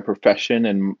my profession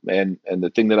and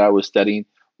the thing that I was studying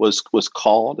was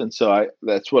called. And so I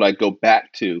that's what I go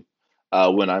back to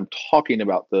when I'm talking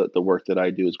about the work that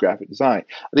I do as graphic design.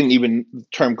 I think even the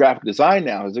term graphic design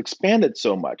now has expanded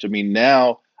so much. I mean,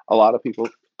 now a lot of people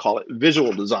call it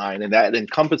visual design, and that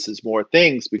encompasses more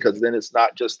things, because then it's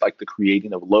not just like the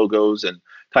creating of logos and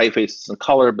typefaces and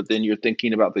color, but then you're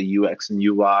thinking about the UX and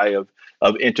UI of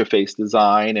interface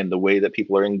design and the way that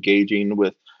people are engaging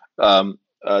with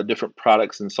different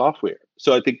products and software.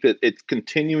 So I think that it's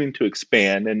continuing to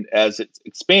expand, and as it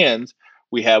expands,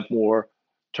 we have more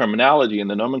terminology, and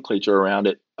the nomenclature around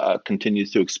it continues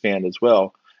to expand as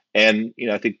well. And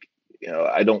I think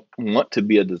I don't want to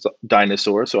be a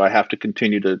dinosaur, so I have to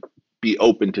continue to be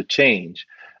open to change.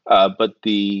 But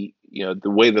the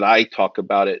way that I talk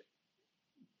about it,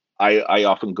 I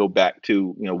often go back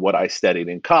to what I studied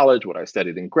in college, what I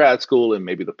studied in grad school, and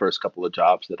maybe the first couple of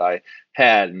jobs that I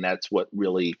had, and that's what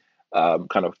really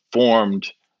kind of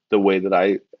formed the way that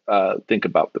think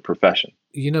about the profession.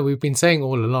 We've been saying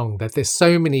all along that there's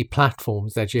so many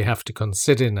platforms that you have to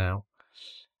consider now.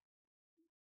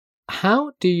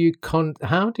 How do you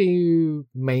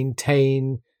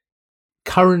maintain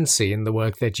currency in the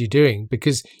work that you're doing,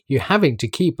 because you're having to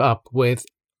keep up with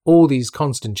all these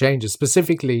constant changes,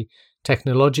 specifically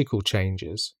technological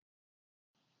changes?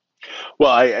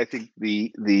 Well, I think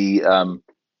the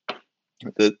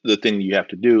thing you have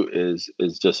to do is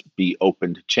just be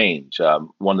open to change.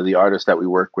 One of the artists that we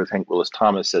work with, Hank Willis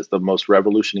Thomas, says the most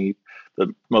revolutionary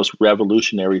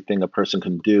thing a person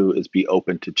can do is be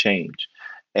open to change,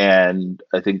 and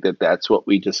I think that that's what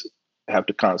we just have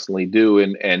to constantly do.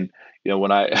 And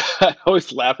when I I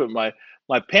always laugh at my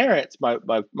parents,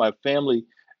 my family,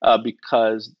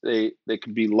 because they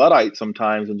can be luddite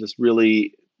sometimes and just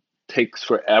really takes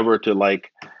forever to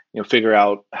like figure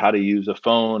out how to use a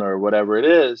phone or whatever it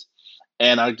is.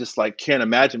 And I just like can't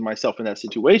imagine myself in that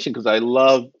situation because I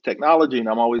love technology and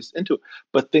I'm always into it,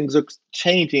 but things are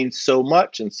changing so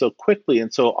much and so quickly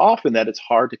and so often that it's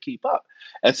hard to keep up.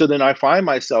 And so then I find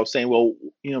myself saying,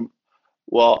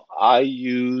 well, I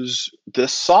use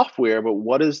this software, but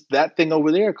what is that thing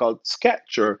over there called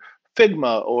Sketch or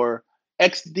Figma or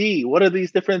XD? What are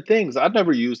these different things? I've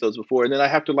never used those before. And then I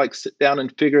have to like sit down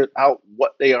and figure out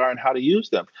what they are and how to use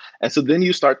them. And so then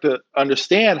you start to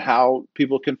understand how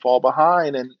people can fall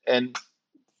behind and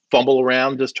fumble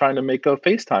around just trying to make a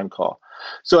FaceTime call.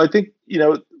 So I think,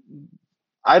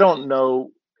 I don't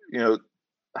know, you know,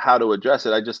 how to address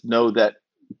it. I just know that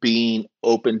being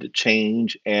open to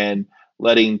change and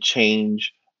letting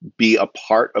change be a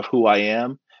part of who I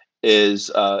am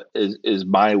is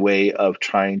my way of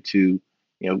trying to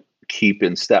keep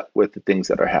in step with the things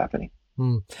that are happening.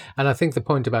 Mm. And I think the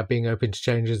point about being open to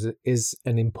change is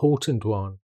an important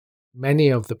one. Many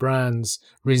of the brands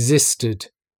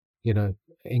resisted, you know,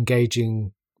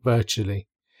 engaging virtually,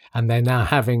 and they're now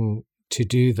having to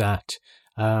do that.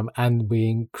 And we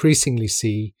increasingly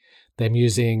see them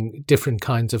using different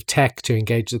kinds of tech to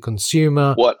engage the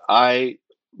consumer. What I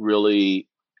really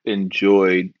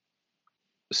enjoyed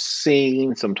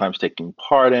seeing, sometimes taking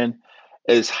part in,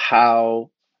 is how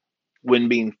when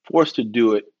being forced to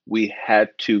do it, we had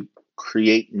to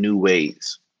create new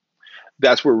ways.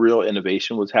 That's where real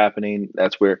innovation was happening.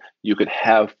 That's where you could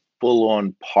have full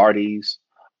on parties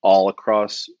all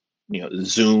across,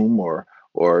 Zoom or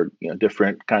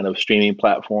different kind of streaming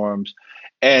platforms.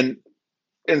 And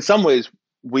in some ways,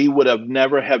 we would have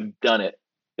never have done it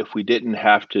if we didn't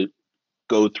have to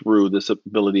go through this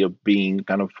ability of being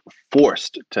kind of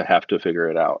forced to have to figure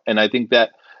it out. And I think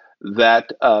that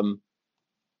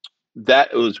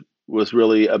was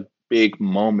really a big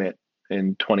moment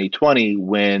in 2020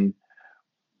 when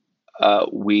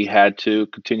we had to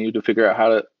continue to figure out how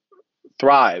to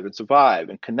thrive and survive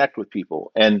and connect with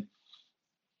people. And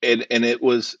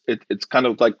it's kind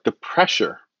of like the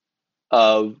pressure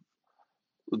of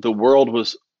the world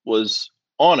was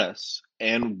on us,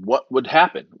 and what would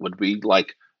happen? Would we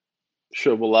like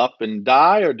shrivel up and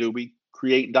die, or do we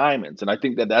create diamonds? And I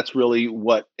think that that's really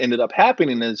what ended up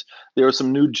happening is there were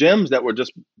some new gems that were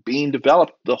just being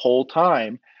developed the whole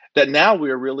time that now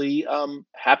we're really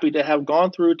happy to have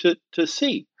gone through to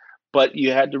see. But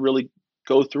you had to really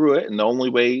go through it, and the only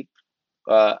way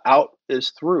out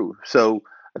is through. So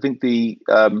I think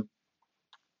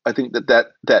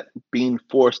that being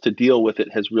forced to deal with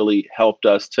it has really helped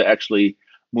us to actually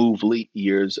move leap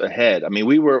years ahead. I mean,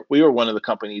 we were one of the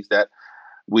companies that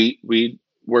we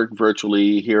worked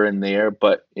virtually here and there,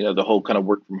 but the whole kind of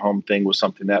work from home thing was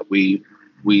something that we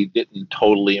didn't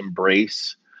totally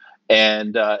embrace.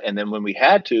 And then when we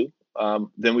had to,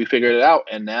 then we figured it out,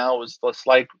 and now it's just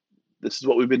like this is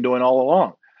what we've been doing all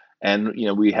along. And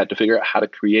we had to figure out how to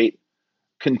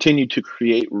continue to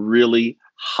create really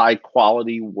high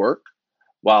quality work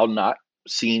while not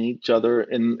seeing each other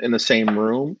in the same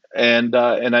room. And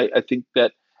I think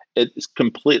that it's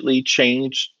completely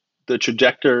changed the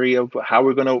trajectory of how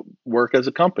we're going to work as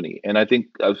a company. And I think,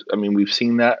 I mean, we've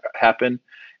seen that happen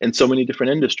in so many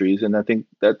different industries. And I think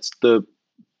that's the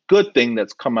good thing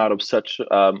that's come out of such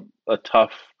a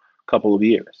tough couple of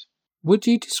years. Would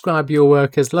you describe your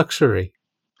work as luxury?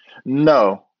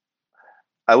 No,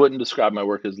 I wouldn't describe my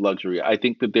work as luxury. I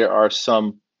think that there are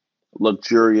some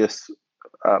luxurious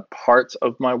parts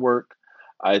of my work.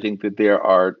 I think that there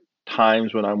are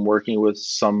times when I'm working with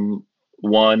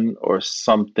someone or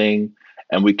something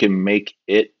and we can make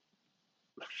it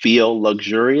feel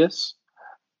luxurious.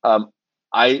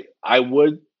 I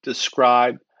would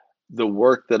describe the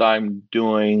work that I'm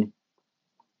doing.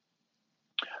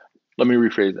 Let me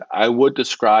rephrase it. I would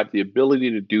describe the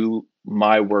ability to do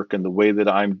my work and the way that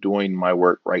I'm doing my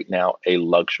work right now a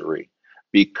luxury,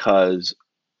 because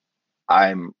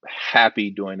I'm happy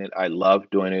doing it. I love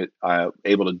doing it. I'm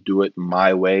able to do it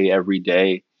my way every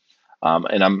day.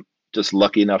 And I'm just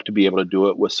lucky enough to be able to do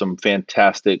it with some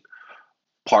fantastic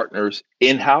partners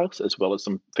in house, as well as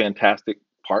some fantastic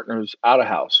partners out of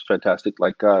house, fantastic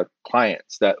like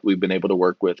clients that we've been able to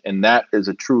work with. And that is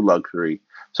a true luxury.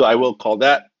 So I will call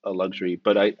that a luxury,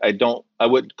 but I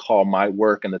wouldn't call my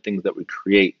work and the things that we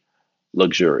create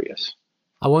luxurious.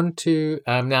 I want to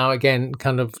now again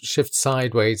kind of shift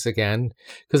sideways again,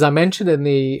 because I mentioned in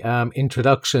the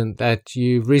introduction that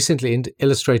you recently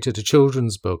illustrated a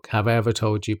children's book, Have I Ever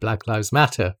Told You Black Lives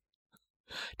Matter?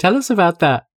 Tell us about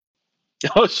that.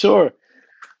 Oh, sure.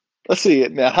 Let's see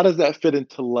it now. How does that fit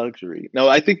into luxury? No,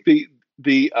 I think the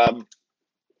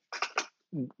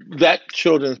that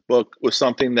children's book was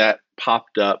something that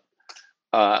popped up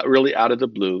really out of the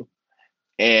blue,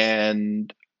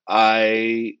 and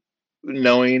I,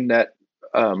 knowing that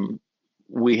um,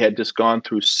 we had just gone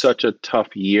through such a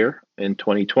tough year in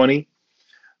 2020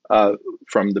 uh,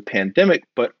 from the pandemic,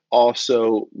 but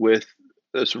also with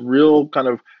this real kind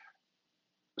of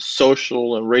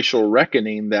social and racial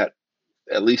reckoning that,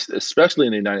 at least especially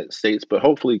in the United States, but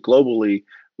hopefully globally,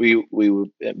 we've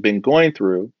been going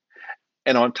through.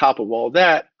 And on top of all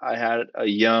that, I had a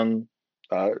young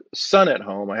son at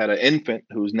home. I had an infant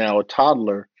who's now a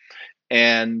toddler,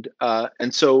 and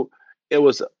so it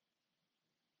was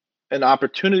an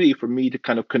opportunity for me to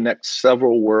kind of connect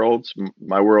several worlds: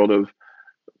 my world of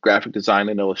graphic design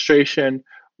and illustration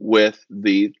with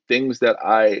the things that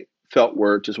I felt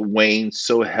were just weighing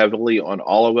so heavily on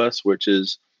all of us, which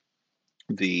is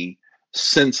the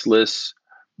senseless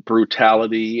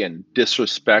brutality and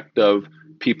disrespect of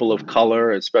people of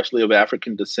color, especially of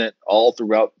African descent, all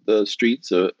throughout the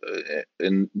streets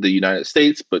in the United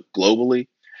States, but globally,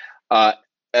 uh,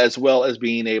 as well as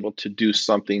being able to do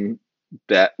something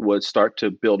that would start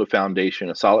to build a foundation,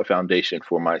 a solid foundation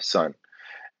for my son.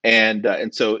 And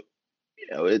so,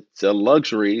 it's a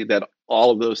luxury that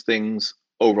all of those things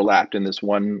overlapped in this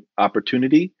one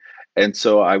opportunity. And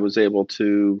so I was able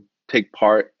to take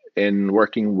part in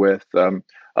working with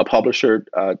a publisher,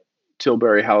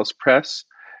 Tilbury House Press,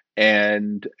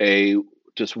 and a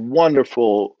just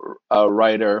wonderful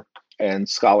writer and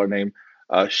scholar named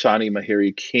Shani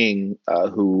Mahiri King,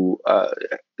 who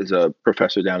is a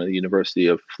professor down at the University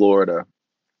of Florida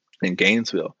in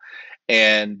Gainesville.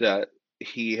 And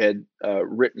he had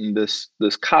written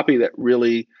this copy that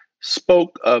really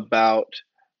spoke about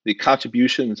the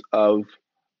contributions of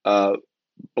uh,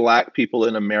 Black people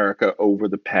in America over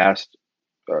the past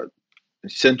uh,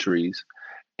 centuries,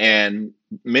 and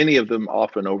many of them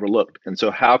often overlooked. And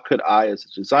so, how could I, as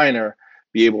a designer,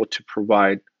 be able to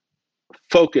provide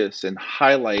focus and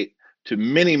highlight to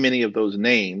many, many of those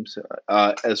names,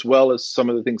 as well as some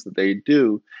of the things that they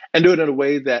do, and do it in a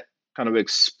way that kind of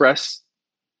express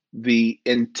the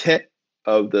intent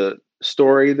of the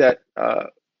story that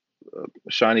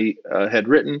Shani had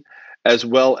written, as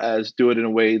well as do it in a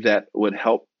way that would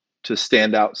help to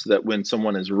stand out so that when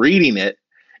someone is reading it,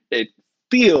 it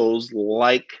feels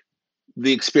like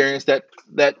the experience that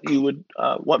you would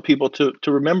want people to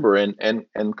remember and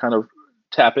kind of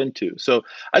tap into. So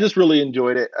I just really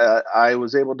enjoyed it. I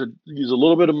was able to use a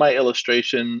little bit of my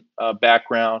illustration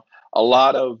background, a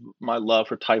lot of my love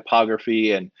for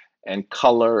typography and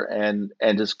color, and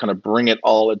just kind of bring it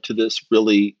all into this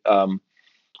really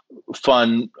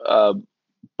fun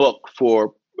book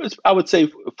for, I would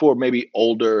say, for maybe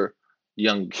older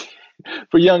young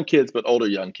for young kids, but older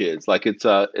young kids. Like it's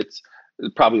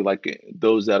probably like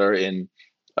those that are in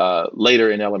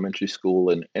later in elementary school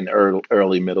and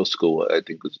early middle school. I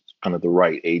think was kind of the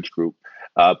right age group,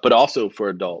 but also for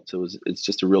adults. It's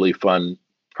just a really fun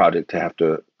project to have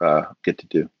to get to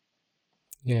do.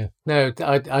 Yeah, no,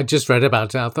 I just read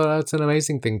about it. I thought that's an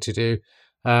amazing thing to do,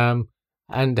 um,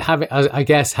 and having I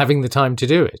guess having the time to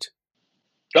do it,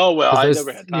 Oh well, because I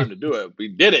never there's had time to do it. We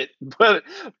did it, but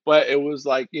it was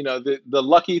like, the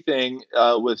lucky thing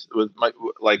with my,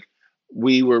 like,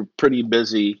 we were pretty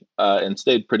busy and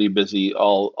stayed pretty busy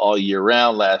all year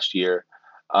round last year.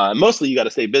 Mostly you got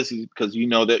to stay busy because you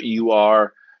know that you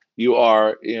are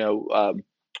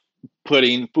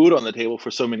putting food on the table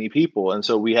for so many people, and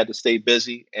so we had to stay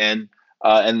busy. And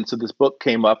so this book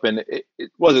came up, and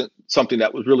it wasn't something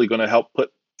that was really going to help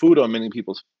put food on many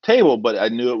people's table, but I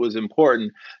knew it was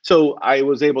important. So I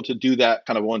was able to do that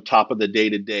kind of on top of the day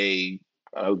to day,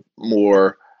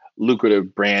 more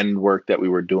lucrative brand work that we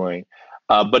were doing.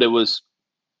 But it was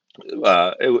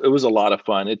a lot of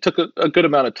fun. It took a good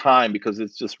amount of time because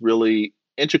it's just really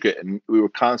intricate, and we were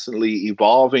constantly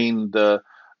evolving. The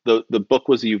book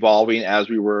was evolving as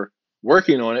we were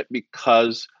working on it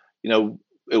because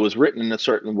it was written in a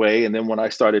certain way, and then when I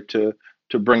started to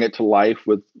bring it to life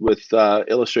with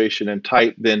illustration and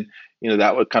type, then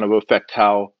that would kind of affect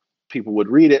how people would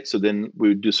read it. So then we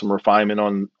would do some refinement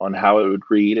on how it would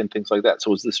read and things like that. So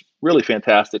it was this really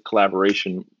fantastic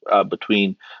collaboration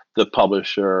between the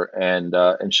publisher and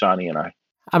Shani and I.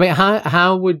 I mean,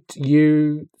 how would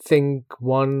you think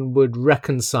one would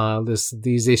reconcile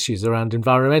these issues around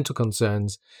environmental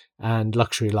concerns and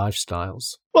luxury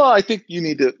lifestyles? Well, I think you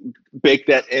need to bake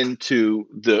that into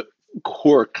the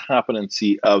core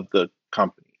competency of the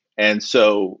company. And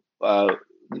so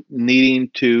needing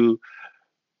to,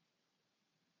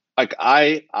 like,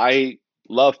 I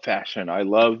love fashion. I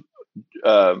love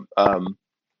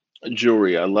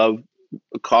jewelry. I love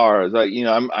cars.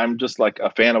 I'm just like a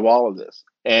fan of all of this.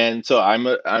 And so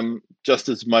I'm just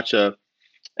as much a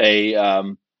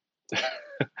I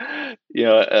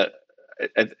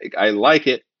like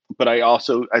it, but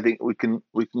I think we can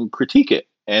critique it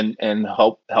and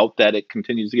help that it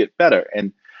continues to get better.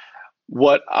 And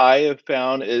what I have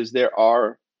found is there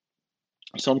are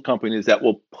some companies that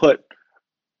will put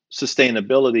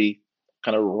sustainability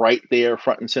kind of right there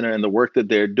front and center in the work that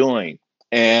they're doing.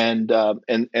 And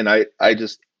I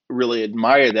just really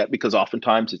admire that, because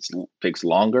oftentimes it takes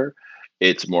longer,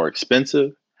 it's more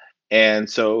expensive. And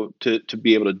so to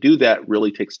be able to do that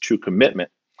really takes true commitment.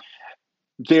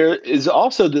 There is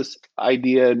also this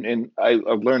idea, and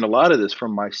I've learned a lot of this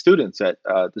from my students at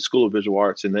the School of Visual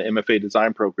Arts in the MFA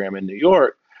design program in New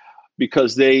York,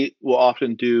 because they will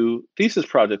often do thesis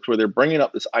projects where they're bringing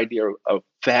up this idea of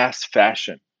fast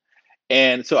fashion.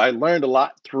 And so I learned a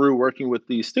lot through working with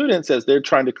these students as they're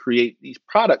trying to create these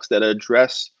products that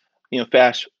address,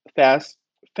 fast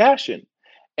fashion.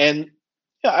 And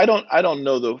I don't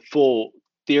know the full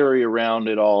theory around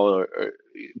it all,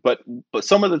 but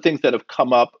some of the things that have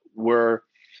come up were,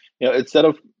 instead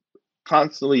of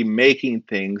constantly making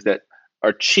things that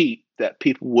are cheap that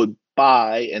people would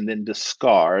buy and then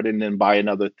discard and then buy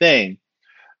another thing,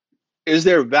 is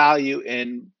there value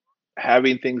in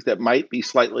having things that might be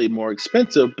slightly more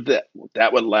expensive, but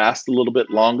that would last a little bit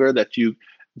longer,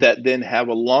 that then have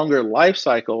a longer life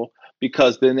cycle,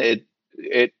 because then it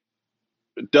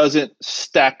doesn't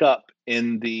stack up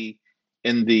in the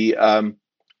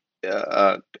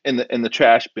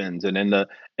trash bins and in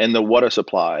the water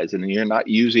supplies, and you're not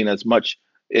using as much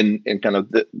in kind of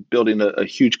building a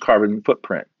huge carbon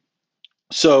footprint.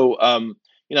 So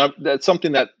that's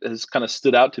something that has kind of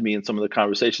stood out to me in some of the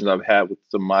conversations I've had with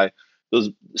those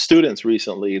students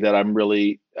recently, that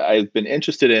I've been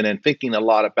interested in and thinking a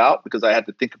lot about, because I had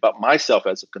to think about myself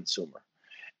as a consumer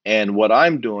and what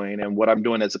I'm doing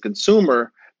as a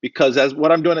consumer, because as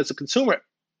what I'm doing as a consumer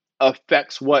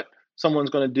affects what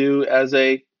someone's going to do as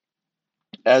a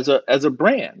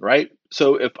brand, right?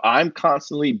 So if I'm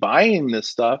constantly buying this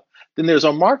stuff, then there's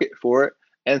a market for it,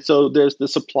 and so there's the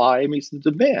supply meets the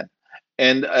demand,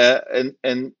 and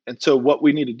so what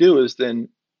we need to do is then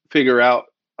figure out,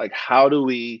 like, how do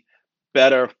we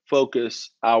better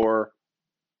focus our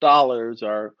dollars,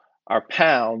 our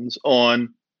pounds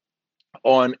on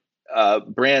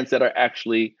brands that are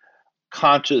actually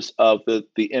conscious of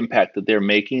the impact that they're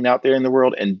making out there in the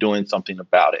world and doing something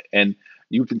about it. And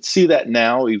you can see that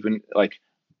now, even like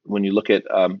when you look at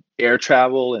air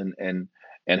travel and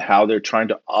how they're trying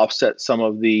to offset some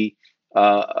of the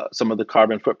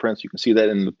carbon footprints. You can see that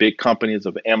in the big companies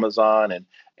of Amazon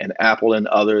and Apple and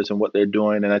others, and what they're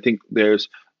doing. And I think there's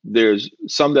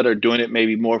some that are doing it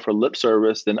maybe more for lip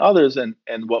service than others. And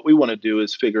what we want to do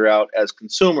is figure out as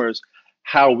consumers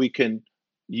how we can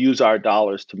use our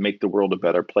dollars to make the world a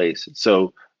better place.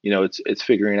 So, it's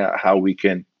figuring out how we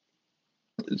can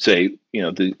say,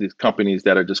 these companies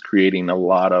that are just creating a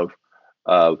lot of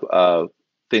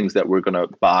things that we're going to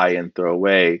buy and throw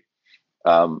away.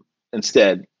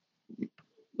 Instead,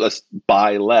 let's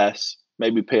buy less,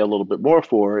 maybe pay a little bit more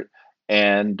for it,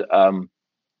 and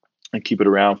keep it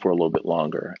around for a little bit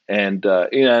longer. And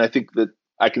I think that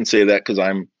I can say that because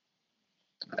I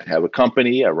have a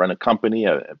company, I run a company,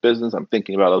 a business. I'm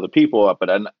thinking about other people, but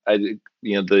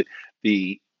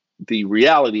the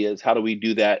reality is, how do we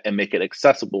do that and make it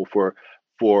accessible for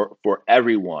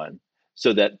everyone,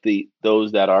 so that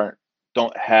those that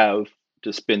don't have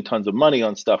to spend tons of money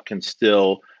on stuff can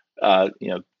still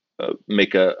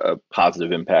make a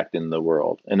positive impact in the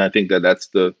world. And I think that's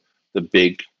the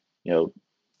big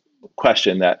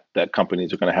question that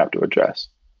companies are going to have to address.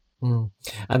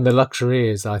 And the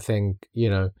luxury is, I think,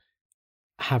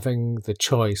 having the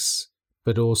choice,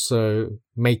 but also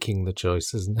making the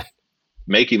choice, isn't it?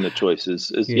 Making the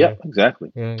choices is yeah,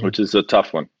 exactly. Yeah. Which is a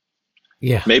tough one.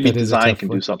 Yeah. Maybe design can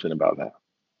do something about that.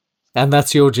 And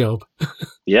that's your job.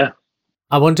 Yeah.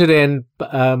 I wanted to end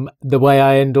the way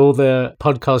I end all the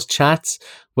podcast chats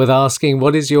with asking,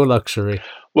 what is your luxury?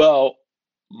 Well,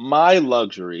 my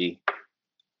luxury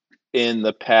in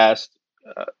the past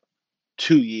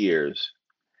 2 years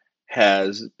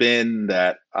has been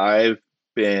that I've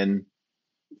been,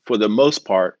 for the most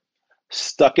part,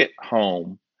 stuck at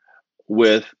home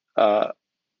with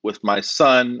my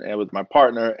son and with my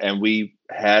partner, and we've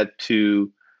had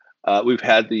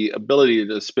the ability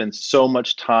to spend so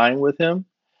much time with him.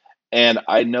 And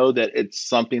I know that it's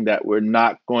something that we're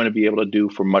not going to be able to do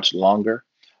for much longer.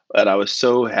 But I was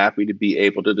so happy to be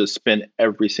able to just spend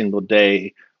every single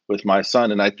day with my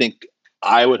son. And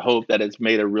I would hope that it's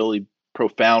made a really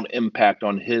profound impact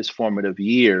on his formative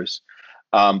years.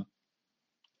 Um,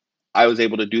 I was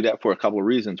able to do that for a couple of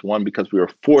reasons. One, because we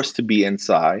were forced to be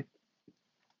inside.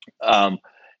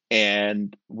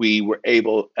 And we were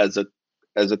able, as a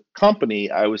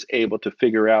company, I was able to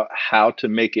figure out how to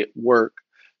make it work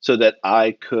so that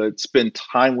I could spend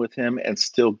time with him and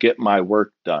still get my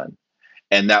work done.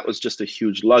 And that was just a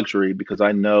huge luxury, because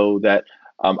I know that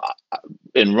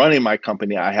in running my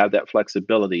company, I have that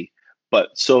flexibility,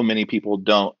 but so many people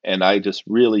don't. And I just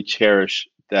really cherish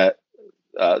that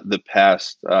the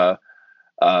past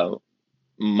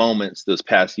moments, those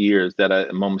past years,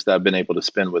 moments that I've been able to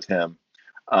spend with him.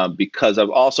 Because I've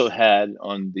also had,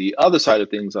 on the other side of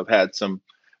things, I've had some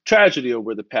tragedy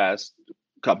over the past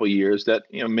couple of years that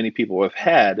many people have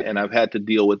had, and I've had to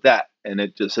deal with that, and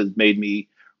it just has made me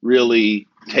really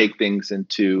take things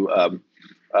into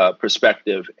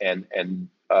perspective and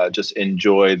just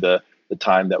enjoy the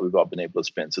time that we've all been able to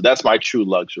spend. So that's my true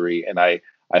luxury, and I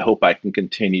hope I can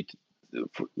continue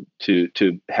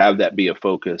to have that be a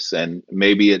focus, and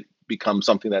maybe it becomes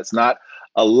something that's not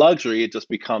a luxury, it just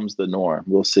becomes the norm.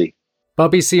 We'll see.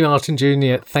 Bobby C. Martin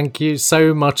Jr., thank you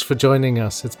so much for joining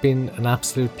us. It's been an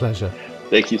absolute pleasure.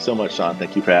 Thank you so much, Sean.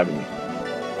 Thank you for having me.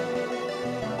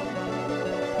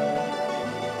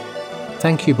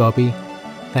 Thank you, Bobby.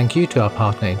 Thank you to our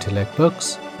partner, Intellect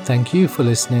Books. Thank you for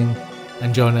listening,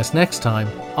 and join us next time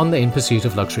on the In Pursuit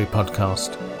of Luxury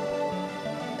podcast.